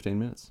 hunt for like 15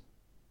 minutes.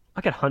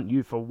 I could hunt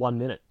you for 1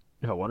 minute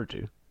if I wanted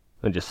to,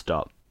 and just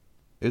stop.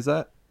 Is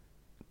that?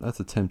 That's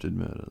attempted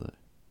murder, though.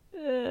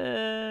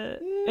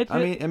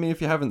 I mean,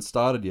 if you haven't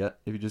started yet,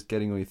 if you're just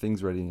getting all your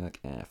things ready, and you're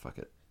like, fuck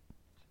it.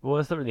 well,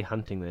 it's not really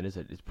hunting then, is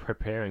it? It's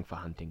preparing for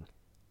hunting.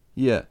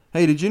 Yeah.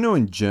 Hey, did you know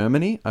in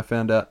Germany, I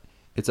found out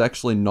it's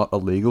actually not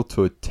illegal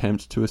to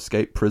attempt to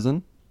escape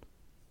prison?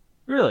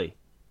 Really?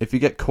 If you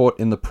get caught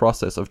in the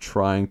process of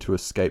trying to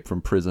escape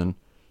from prison,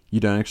 you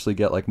don't actually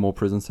get like more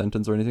prison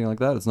sentence or anything like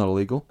that. It's not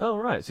illegal. Oh,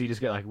 right. So you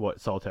just get like what,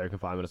 solitary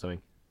confinement or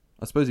something?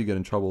 I suppose you get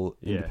in trouble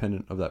Yeah.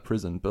 independent of that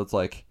prison, but it's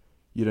like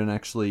you don't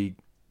actually.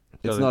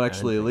 It's Doesn't not add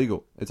actually anything.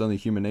 illegal. It's only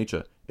human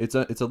nature. It's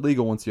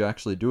illegal once you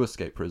actually do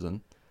escape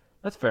prison,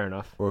 That's fair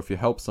enough. or if you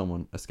help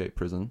someone escape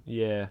prison.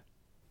 Yeah.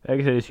 I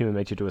guess it is human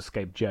nature to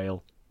escape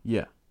jail.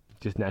 Yeah,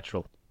 Just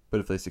natural. but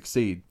if they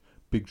succeed,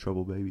 big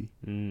trouble, baby.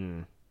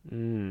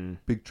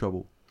 Big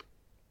trouble.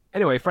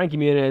 Anyway, Frankie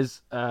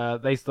Muniz,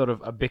 they sort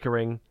of are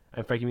bickering,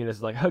 and Frankie Muniz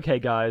is like, "Okay,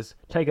 guys,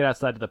 take it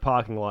outside to the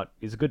parking lot.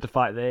 It's good to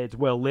fight there. It's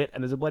well lit,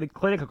 and there's a bloody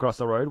clinic across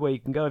the road where you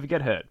can go if you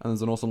get hurt." And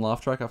there's an awesome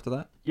laugh track after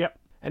that. Yep.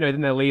 Anyway,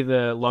 then they leave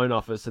the loan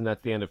office, and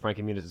that's the end of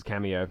Frankie Muniz's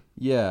cameo.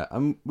 Yeah,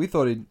 we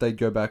thought they'd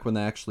go back when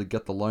they actually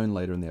get the loan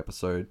later in the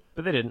episode,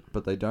 But they didn't.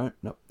 but they don't.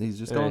 Nope, he's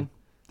just Yeah. gone.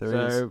 There he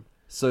is.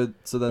 So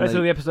So then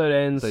basically, the episode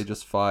ends. they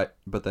just fight,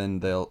 but then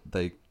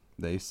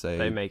they say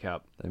They make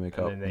up. they make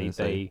And up. then and they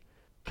say,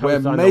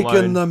 co-sign "We're the making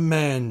loan. the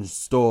men's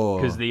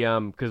store."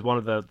 Because one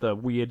of the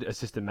weird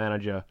assistant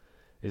manager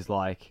is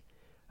like,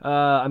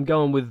 I'm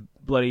going with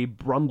bloody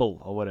Brumble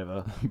or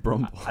whatever.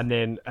 Brumble. And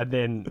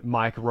then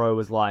Mike Rowe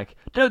was like,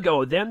 "Don't go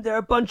with them. They're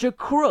a bunch of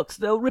crooks.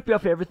 They'll rip you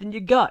off everything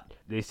you got."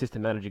 The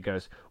assistant manager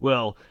goes,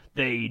 "Well,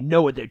 they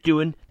know what they're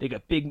doing. They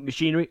got big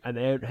machinery, and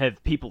they don't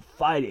have people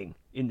fighting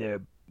in their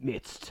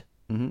midst."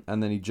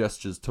 And then he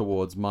gestures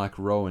towards Mike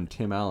Rowe and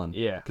Tim Allen.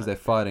 Yeah. Because they're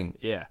fighting.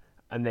 Yeah.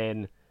 And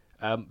then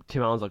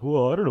Tim Allen's like,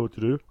 "Well, I don't know what to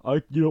do.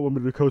 You don't want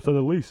me to co-sign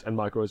the lease." And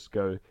Mike Rowe's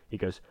he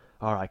goes,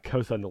 "All right,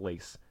 co-sign the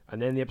lease."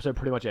 And then the episode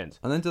pretty much ends.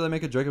 And then do they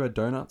make a joke about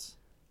donuts?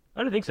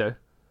 I don't think so.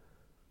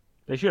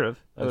 They should have.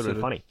 That They would have been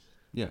should've. funny.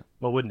 Yeah.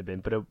 Well, it wouldn't have been,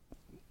 but it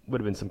would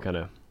have been some kind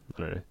of,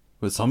 I don't know.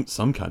 With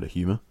some kind of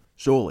humor.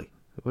 Surely.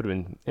 It would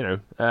have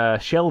been,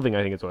 shelving,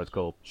 I think is what it's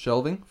called.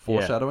 Shelving?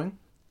 Foreshadowing?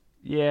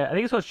 Yeah, I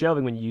think it's called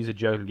shelving when you use a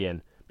joke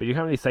again. But you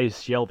can't really say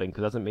shelving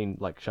because it doesn't mean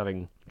like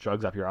shoving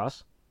drugs up your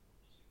ass.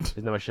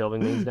 Isn't that what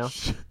shelving means now?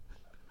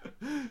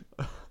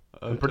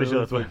 I'm pretty sure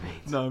that's what it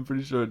means. No, I'm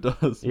pretty sure it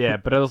does. Yeah,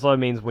 but it also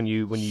means when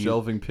you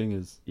Shelving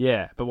pingers.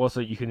 yeah, but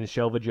also you can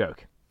shelve a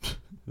joke.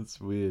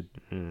 That's weird.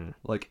 Mm.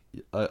 Like,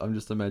 I'm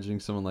just imagining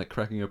someone like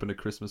cracking open a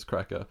Christmas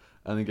cracker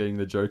and then getting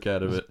the joke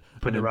out of it,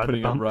 putting and it then right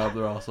putting up it the right up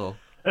their arsehole.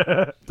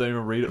 Don't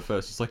even read it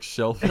first, just like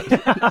shelf it.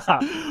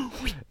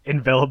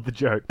 Envelop the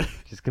joke.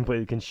 Just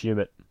completely consume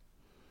it.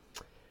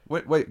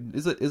 Wait,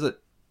 is it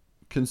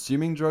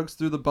consuming drugs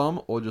through the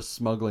bum or just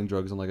smuggling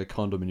drugs in like a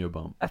condom in your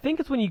bum? I think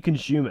it's when you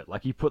consume it.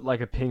 Like you put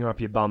like a pinger up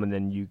your bum and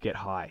then you get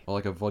high. Or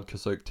like a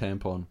vodka-soaked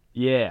tampon?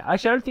 Yeah,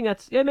 actually I don't think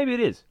that's... Yeah, maybe it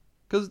is.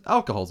 Because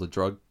alcohol's a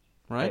drug,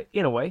 right?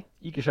 In a way.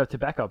 You can shove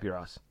tobacco up your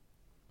ass.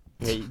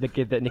 Yeah, you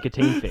get that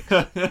nicotine fix.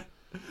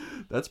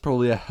 That's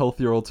probably a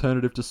healthier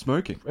alternative to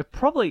smoking, It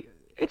probably...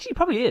 Actually,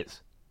 probably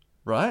is.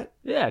 right?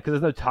 Yeah, because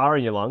there's no tar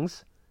in your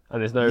lungs. And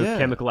there's no Yeah.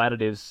 chemical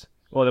additives.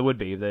 Well, there would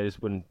be. They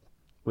just wouldn't...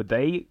 Would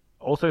they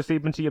also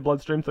seep into your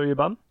bloodstream through your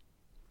bum?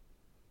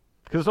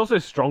 Because it's also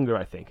stronger,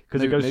 I think.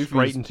 Because it goes Maybe if you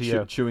straight use into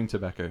your... chewing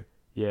tobacco.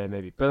 Yeah,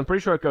 maybe. But I'm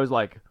pretty sure it goes,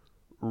 like,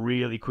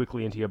 really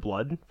quickly into your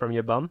blood from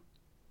your bum.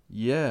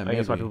 Yeah, I think maybe.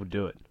 that's why people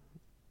do it.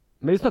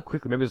 Maybe it's not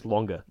quickly. Maybe it's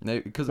longer.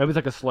 Because Maybe it's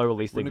like a slow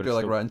release thing. wouldn't it but go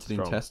it's like still right into the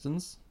strong.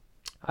 intestines?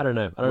 I don't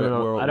know. I don't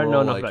know. We're I don't know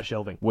all, enough like, about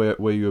shelving.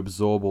 Where you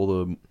absorb all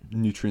the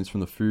nutrients from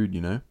the food,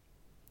 you know?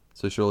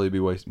 So surely it'd be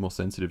way more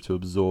sensitive to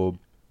absorb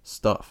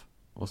stuff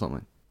or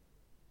something.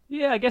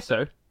 Yeah, I guess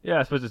so. Yeah,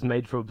 I suppose it's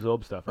made to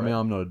absorb stuff. Right? I mean,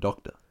 I'm not a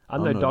doctor.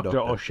 I'm no not a doctor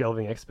or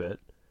shelving expert.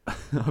 I've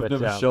but,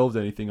 never shelved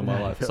anything in my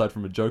life aside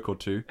from a joke or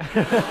two. I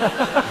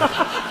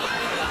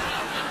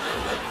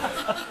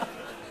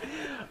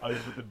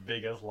was with the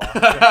biggest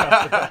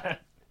laugh.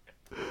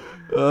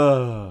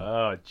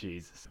 Oh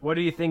Jesus! What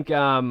do you think?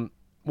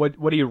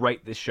 What do you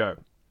rate this show?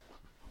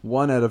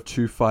 1 out of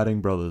 2 fighting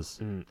brothers.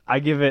 I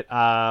give it 2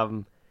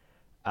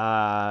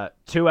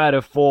 out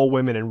of 4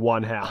 women in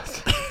one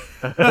house.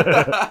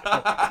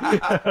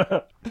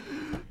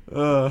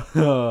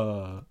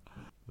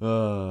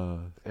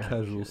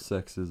 Casual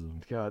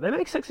sexism. God, they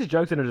make sexist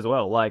jokes in it as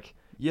well. Like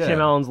Yeah. Tim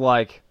Allen's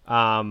like,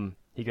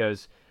 he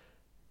goes,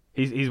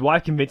 his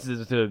wife convinces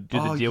him to do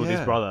the Oh, deal with his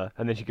yeah. brother,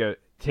 and then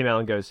Tim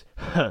Allen goes,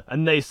 huh,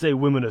 and they say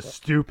women are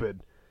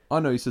stupid. I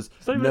know, he says,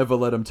 not even- never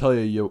let him tell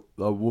you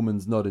a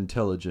woman's not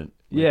intelligent.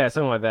 Yeah,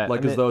 something like that. Like,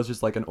 And as then- though it's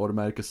just like an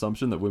automatic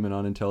assumption that women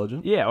aren't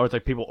intelligent. yeah, or it's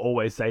like people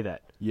always say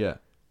that. Yeah.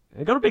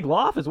 It got a big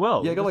laugh as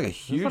well. Yeah, it got like a It's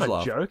huge not a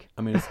laugh. joke.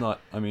 I mean, it's not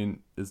a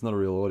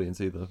real audience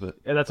either, but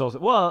And that's also,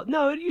 well,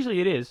 no, usually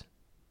it is.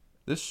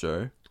 this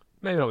show,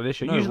 Maybe not with this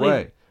show. No usually,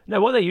 way. No,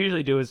 what they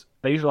usually do is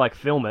they usually like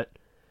film it,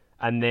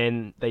 and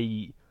then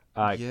they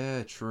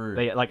yeah, true.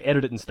 they like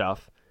edit it and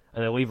stuff,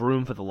 and they leave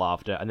room for the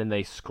laughter, and then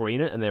they screen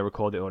it and they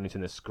record the audience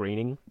in the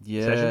screening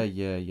session,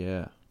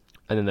 yeah.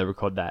 and then they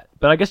record that.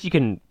 But I guess you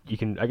can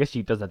I guess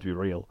it doesn't have to be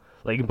real.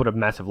 Like you can put a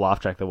massive laugh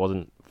track that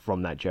wasn't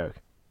from that joke.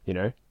 You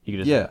know, you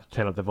can just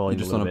turn up the You volume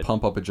just a little want to bit.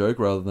 pump up a joke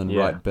rather than Yeah.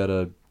 write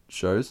better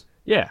shows.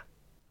 Yeah,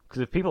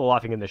 because if people are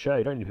laughing in the show,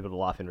 you don't need people to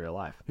laugh in real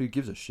life. Who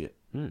gives a shit?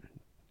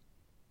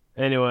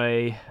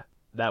 Anyway,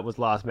 that was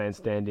Last Man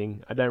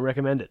Standing. I don't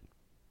recommend it.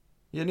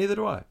 Yeah, neither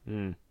do I.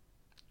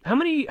 How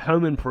many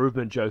home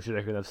improvement jokes do you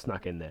reckon they've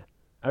snuck in there?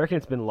 I reckon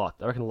it's been a lot.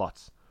 I reckon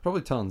lots.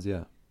 Probably tons,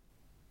 yeah.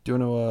 Do you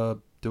want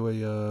to do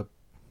a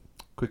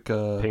quick...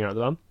 Finger up the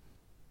bum.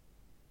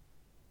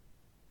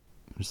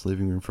 just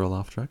leaving room for a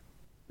laugh track?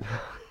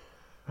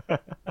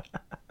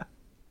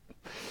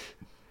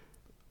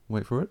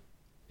 Wait for it.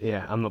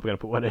 Yeah, I'm not going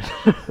to put one in.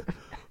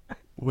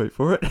 Wait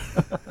for it.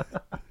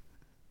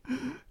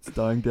 It's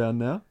dying down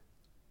now.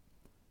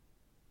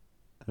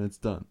 And it's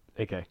done.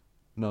 Okay.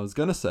 No, I was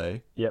going to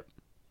say... Yep.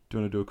 Do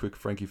you want to do a quick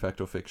Frankie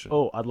fact or fiction?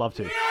 Oh, I'd love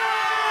to.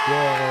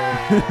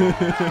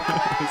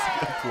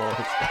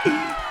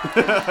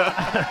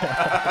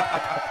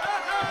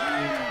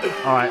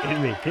 All right,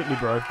 hit me,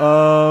 bro.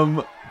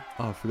 Oh,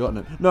 I've forgotten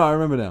it. No, I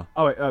remember now.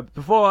 Oh, wait,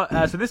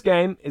 so this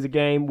game is a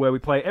game where we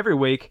play every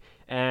week,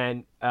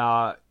 and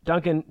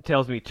Duncan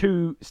tells me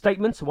 2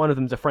 statements. One of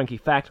them's a Frankie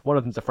fact, one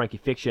of them's a Frankie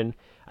fiction,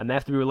 and they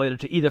have to be related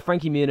to either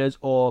Frankie Muniz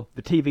or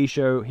the TV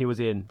show he was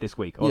in this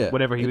week, or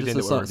whatever he was in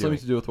that we're Something reviewing.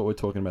 to do with what we're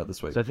talking about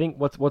this week. So I think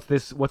what's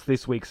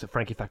this week's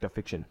Frankie fact or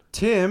fiction?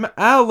 Tim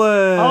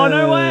Allen. Oh,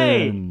 no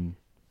way!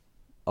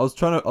 I was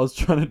trying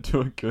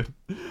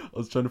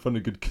to find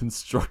a good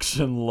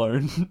construction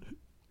loan.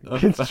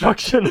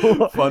 Construction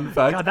Fun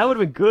fact. God, that would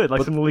have been good.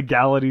 Like some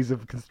legalities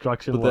of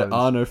construction But loans. there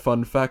are no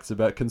fun facts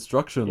about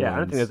construction Yeah, loans. I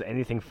don't think there's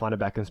anything fun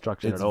about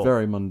construction It's at all.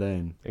 very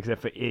mundane.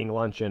 Except for eating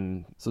lunch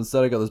and... So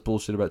instead I got this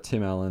bullshit about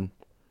Tim Allen.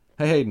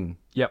 Hey Hayden,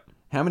 Yep.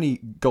 how many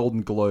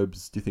Golden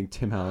Globes do you think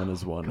Tim Allen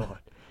has won? God.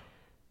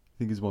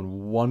 Think he's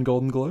won 1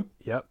 Golden Globe?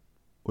 Yep.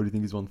 Or do you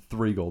think he's won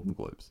 3 Golden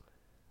Globes?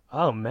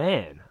 Oh,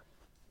 man.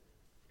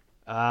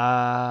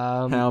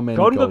 How many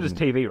Golden Globes is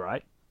Golden- TV,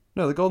 right?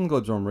 No, the Golden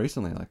Globes are on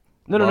recently. Like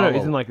No. wow.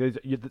 Isn't like it's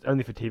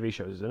only for TV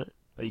shows, isn't it?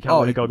 Like you can't Oh,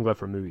 win a you- Golden Globe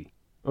for a movie,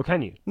 or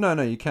can you? No,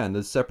 you can.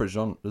 There's separate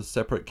there's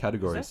separate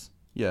categories.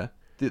 Yeah.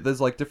 There's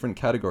like different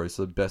categories.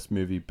 So best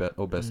movie,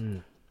 or best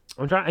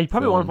I'm trying. You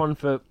probably won Film. one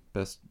for.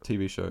 best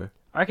TV show.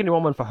 I reckon you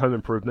won one for Home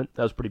Improvement.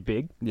 That was pretty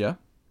big. Yeah.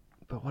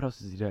 But what else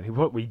has he done?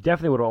 We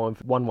definitely would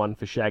have won one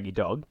for Shaggy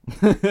Dog.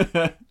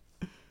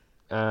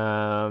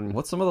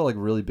 What's some other like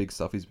really big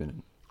stuff he's been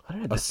in? I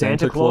don't know. A The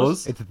Santa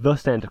Claus. It's the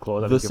Santa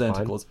Claus. I The think you'll Santa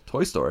find. Claus.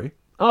 Toy Story.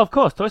 Oh, of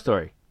course, Toy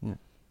Story. Yeah.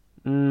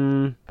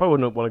 Probably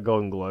wouldn't want a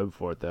Golden Globe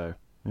for it though.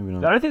 Maybe I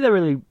not. don't think they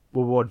really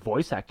reward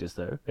voice actors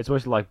though. It's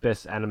mostly like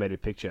best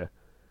animated picture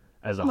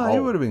as a No, whole. he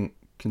would have been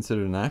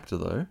considered an actor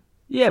though.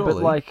 Yeah,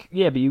 surely. but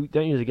you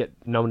don't usually get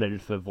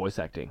nominated for voice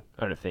acting.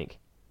 I don't think.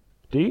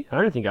 Do you?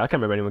 I don't think. I can't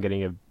remember anyone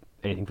getting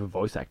anything for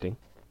voice acting.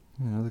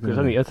 Yeah, Because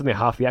that's only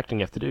half the acting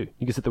you have to do.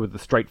 You can sit there with a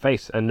straight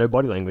face and no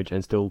body language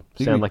and still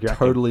you sound could like be you're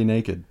acting. totally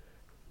naked.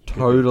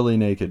 Totally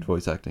naked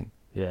voice acting.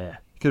 Yeah.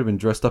 He could have been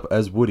dressed up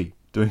as Woody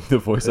doing the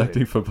voice Really?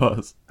 acting for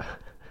Buzz.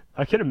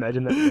 I can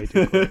imagine that way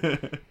too.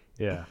 Quick.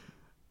 Yeah.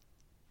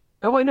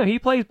 Oh wait, no, he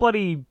plays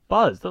bloody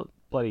Buzz, not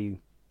bloody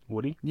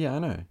Woody. Yeah, I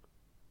know.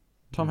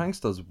 Tom Hanks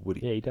does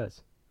Woody. Yeah, he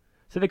does.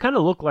 So they kind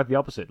of look like the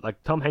opposite.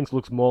 Like Tom Hanks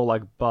looks more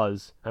like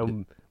Buzz,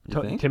 and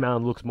You think? Tim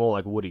Allen looks more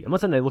like Woody. I'm not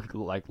saying they look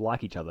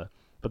like each other,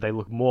 but they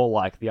look more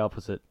like the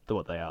opposite to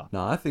what they are.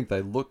 No, I think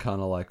they look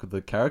kind of like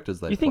the characters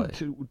they You play.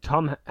 think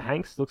Tom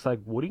Hanks looks like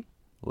Woody?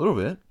 A little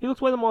bit. He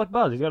looks way more like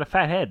Buzz. He's got a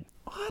fat head.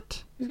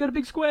 What? He's got a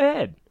big square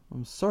head.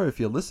 I'm sorry if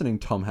you're listening,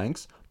 Tom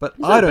Hanks, but It's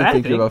not I a don't bad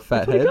think you thing. have a fat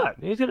That's what he head. got.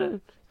 He's got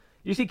a.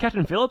 You see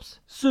Captain Phillips?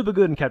 Super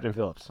good in Captain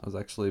Phillips. I was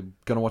actually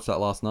going to watch that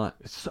last night.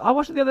 I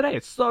watched it the other day.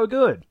 It's so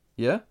good.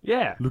 Yeah?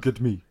 Yeah. Look at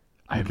me.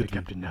 I am Look the at me.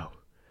 captain now.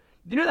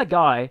 Do you know that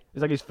guy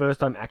is like his first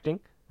time acting?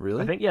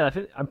 Really? I think, yeah,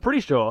 I'm pretty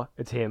sure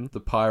it's him.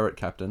 The pirate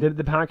captain.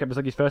 The pirate captain was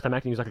like his first time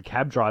acting. He was like a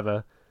cab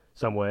driver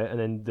somewhere, and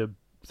then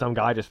some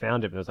guy just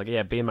found him and was like,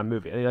 "Yeah, be in my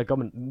movie." And he like got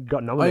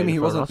nominated. Oh, you mean he for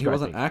an wasn't Oscar, I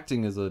think.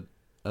 acting as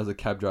a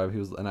cab driver, he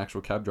was an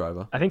actual cab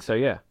driver. I think so.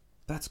 Yeah,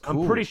 That's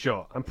cool. I'm pretty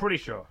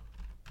sure.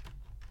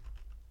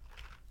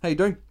 Hey,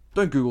 don't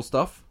Google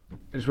stuff.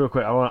 Just real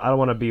quick, I don't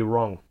want to be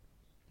wrong.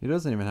 He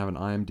doesn't even have an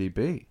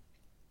IMDb.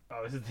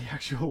 Oh, this is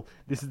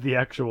the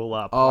actual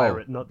Oh,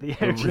 pirate, not the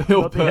actual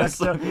real not the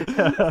person.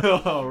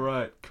 actor. Oh,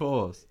 right, of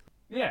course.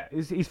 Yeah,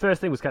 his first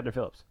thing was Captain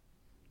Phillips,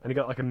 and he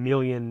got like 1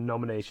 million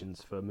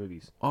nominations for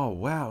movies. Oh,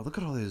 wow, look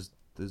at all those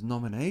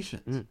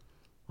nominations. Mm.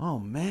 Oh,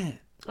 man.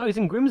 Oh, he's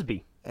in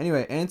Grimsby.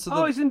 Anyway,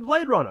 Oh, he's in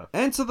Blade Runner.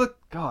 answer the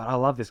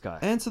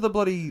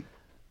bloody.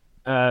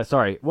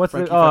 Sorry, what's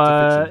Frankie the?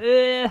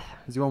 Factor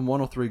Has he won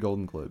 1 or 3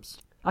 Golden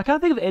Globes? I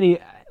can't think of any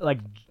like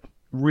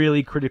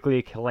really critically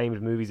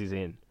acclaimed movies he's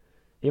in.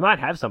 He might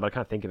have some, but I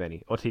can't think of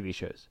any or TV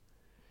shows.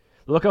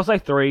 Look, I'll say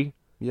 3.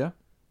 Yeah.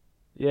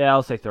 Yeah,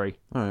 I'll say 3.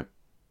 All right.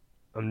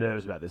 I'm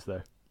nervous about this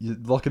though. You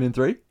locking in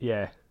 3?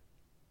 Yeah.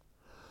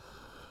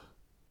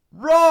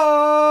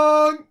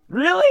 Wrong!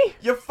 Really?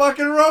 You're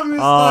fucking wrong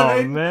this Oh,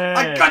 time, mate. man.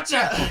 I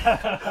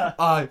gotcha!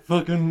 I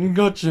fucking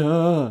gotcha.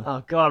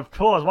 Oh god, of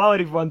course. Why would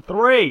he have won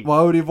 3?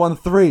 Why would he have won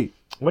 3?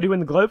 What do you win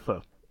the Globe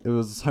for? It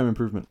was Home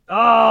Improvement.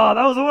 Oh,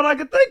 that was the one I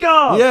could think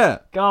of. Yeah.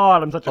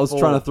 God, I'm such a I was fool.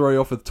 trying to throw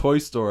you off with Toy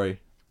Story.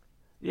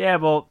 Yeah,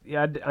 well,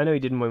 yeah, I know he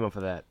didn't win one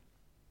for that.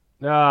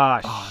 Ah,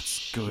 Oh, it's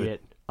shit. good.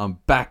 I'm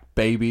back,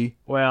 baby.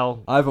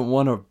 Well, I haven't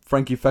won a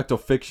Frankie Fact or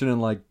Fiction in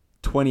like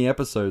 20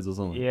 episodes or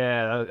something.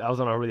 yeah, I was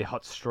on a really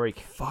hot streak.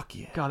 Fuck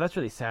yeah. God, that's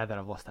really sad that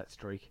I've lost that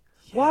streak.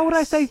 Why would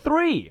I say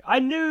 3? I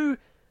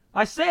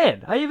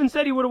even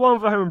said he would have won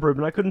for Home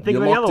Improvement. I couldn't think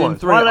You're of any locked other in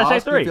ones. 3. Why did I Ask say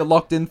you 3? If you're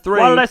locked in 3.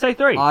 Why did I say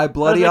 3? I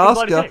bloody I was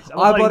ask making you. bloody sense.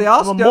 I bloody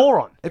ask I'm a you.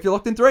 moron. If you're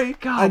locked in 3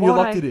 God, and you why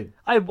locked would it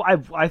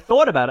in. I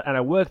thought about it and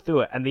I worked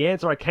through it, and the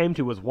answer I came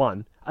to was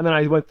 1, and then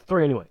I went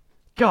 3 anyway.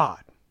 God.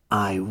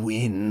 I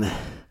win.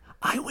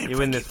 You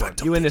win this one.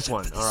 You win this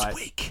one. All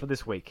right. For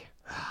this week.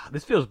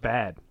 This feels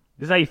bad.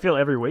 This is how you feel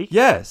every week?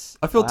 Yes.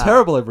 I feel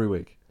terrible every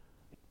week.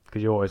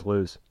 Because you always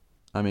lose.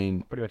 I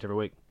mean, Pretty much every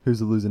week. who's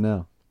the loser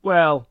now?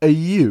 Well,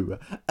 You.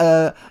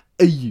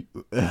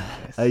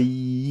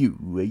 You.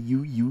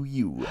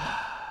 You.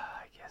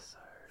 I guess so.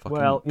 Fucking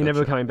Well, you're never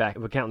gotcha. coming back.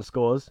 If we're counting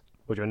scores,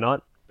 which we're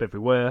not, but if we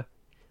were,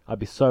 I'd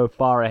be so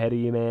far ahead of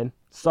you, man.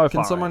 So Can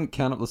far someone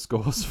count up the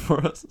scores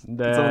for us? Can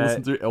someone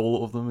listen to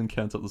all of them and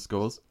count up the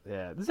scores? ahead.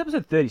 Yeah, this is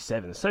episode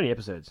 37. There's so many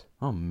episodes.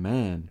 Oh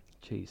man,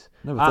 Jeez.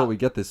 never thought we'd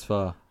get this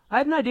far. I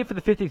had an idea for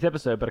the 50th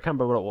episode, but I can't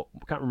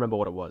remember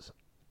what it was.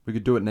 We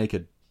could do it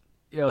naked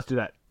Yeah, let's do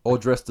that. or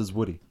dressed as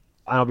Woody.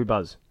 I'll be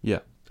Buzz. Yeah.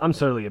 I'm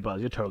totally a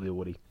Buzz. You're totally a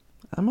Woody.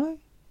 Am I?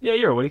 Yeah,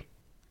 you're a Woody.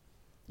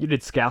 You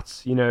did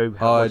Scouts. You know Oh,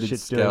 how I what did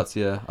shit's Scouts.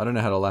 Yeah, I don't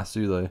know how to lasso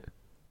though. doing.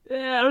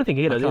 Yeah, I don't think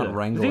he does can't either.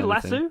 wrangle Is he anything.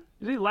 lasso?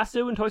 Is he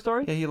lasso in Toy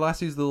Story? Yeah, he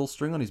lassos the little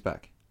string on his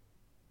back.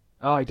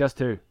 Oh, he does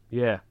too.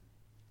 Yeah.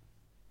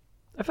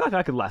 I feel like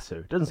I could lasso.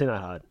 It doesn't seem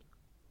that hard.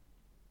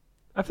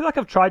 I feel like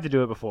I've tried to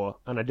do it before,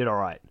 and I did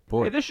alright.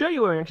 Boy. Hey, this shirt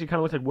you're wearing actually kind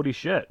of looks like Woody's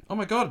shirt. Oh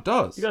my god, it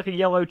does. You got like a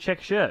yellow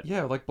check shirt.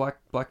 Yeah, like black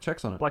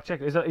checks on it. Black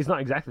check. It's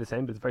not exactly the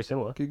same, but it's very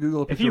similar. Can you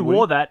Google a picture If you of Woody?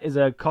 wore that as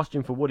a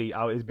costume for Woody,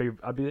 I'd be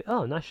like,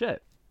 oh, nice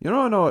shirt. You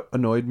know what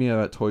annoyed me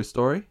about Toy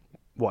Story?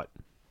 What?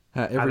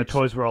 How And every the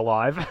toys were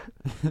alive.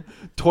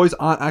 toys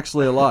aren't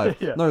actually alive.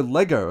 Yeah. No,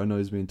 Lego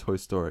annoys me in Toy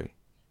Story.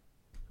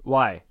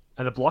 Why?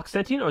 Are the blocks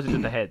sentient, or is it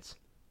just the heads?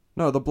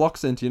 No, the block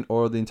sentient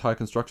or the entire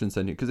construction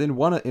sentient. Because in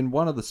one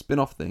of the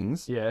spin-off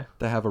things, Yeah.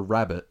 they have a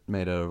rabbit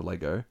made out of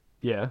Lego,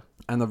 Yeah.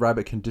 and the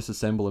rabbit can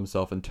disassemble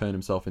himself and turn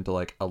himself into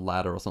like a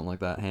ladder or something like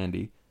that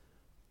handy.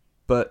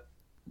 But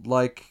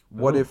like,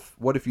 what Ooh.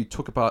 if you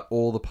took apart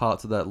all the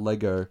parts of that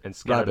Lego And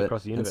scattered rabbit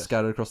across the universe. and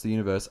scattered across the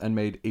universe and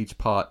made each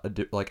part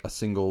like a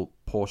single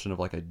portion of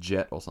like a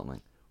jet or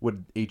something?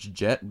 Would each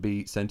jet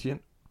be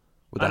sentient?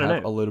 Would I they don't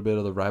have know. a little bit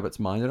of the rabbit's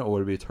mind in it, or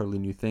would it be a totally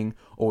new thing?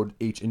 Or would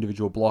each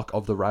individual block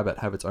of the rabbit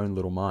have its own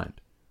little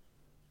mind?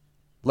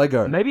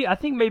 Lego. I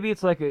think maybe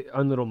it's like a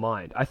own little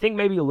mind. I think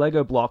maybe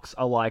Lego blocks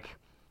are like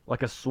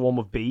a swarm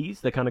of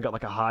bees. They kind of got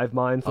like a hive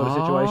mind sort of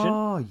situation.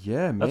 Oh,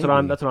 yeah, maybe.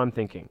 That's what I'm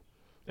thinking.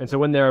 And so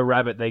when they're a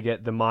rabbit, they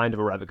get the mind of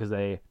a rabbit because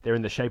they're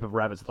in the shape of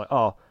rabbits. It's like,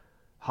 oh,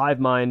 hive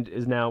mind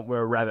is now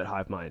we're a rabbit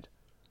hive mind.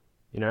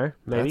 You know,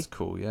 maybe. That's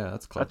cool. Yeah,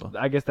 that's clever.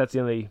 I guess that's the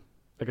only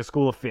like a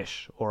school of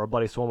fish or a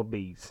bloody swarm of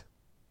bees.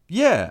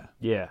 Yeah.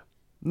 Yeah,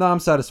 No, I'm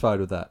satisfied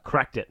with that.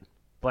 cracked it.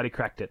 Bloody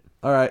cracked it.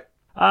 All right.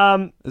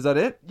 Is that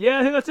it? Yeah,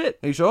 I think that's it.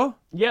 Are you sure?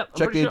 Yep. I'm Check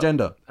the pretty sure.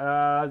 agenda.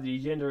 The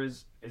agenda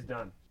is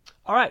done.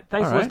 All right.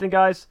 Thanks All for right. listening,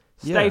 guys.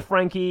 Stay Yeah.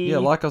 Frankie. Yeah,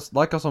 like us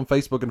on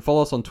Facebook and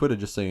follow us on Twitter,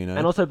 just so you know.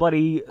 And also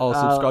bloody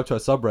subscribe to our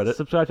subreddit.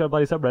 Subscribe to our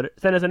bloody subreddit.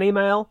 Send us an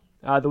email,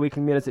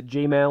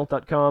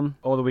 theweeklingminutes@gmail.com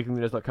or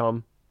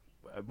theweeklingminutes.com.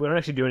 We don't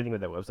actually do anything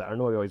with that website. I don't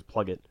know why we always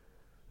plug it.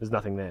 There's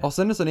nothing there.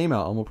 Send us an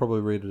email and we'll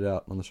probably read it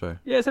out on the show.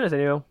 Yeah, send us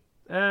an email.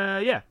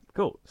 Yeah,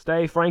 cool.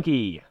 Stay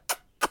Frankie.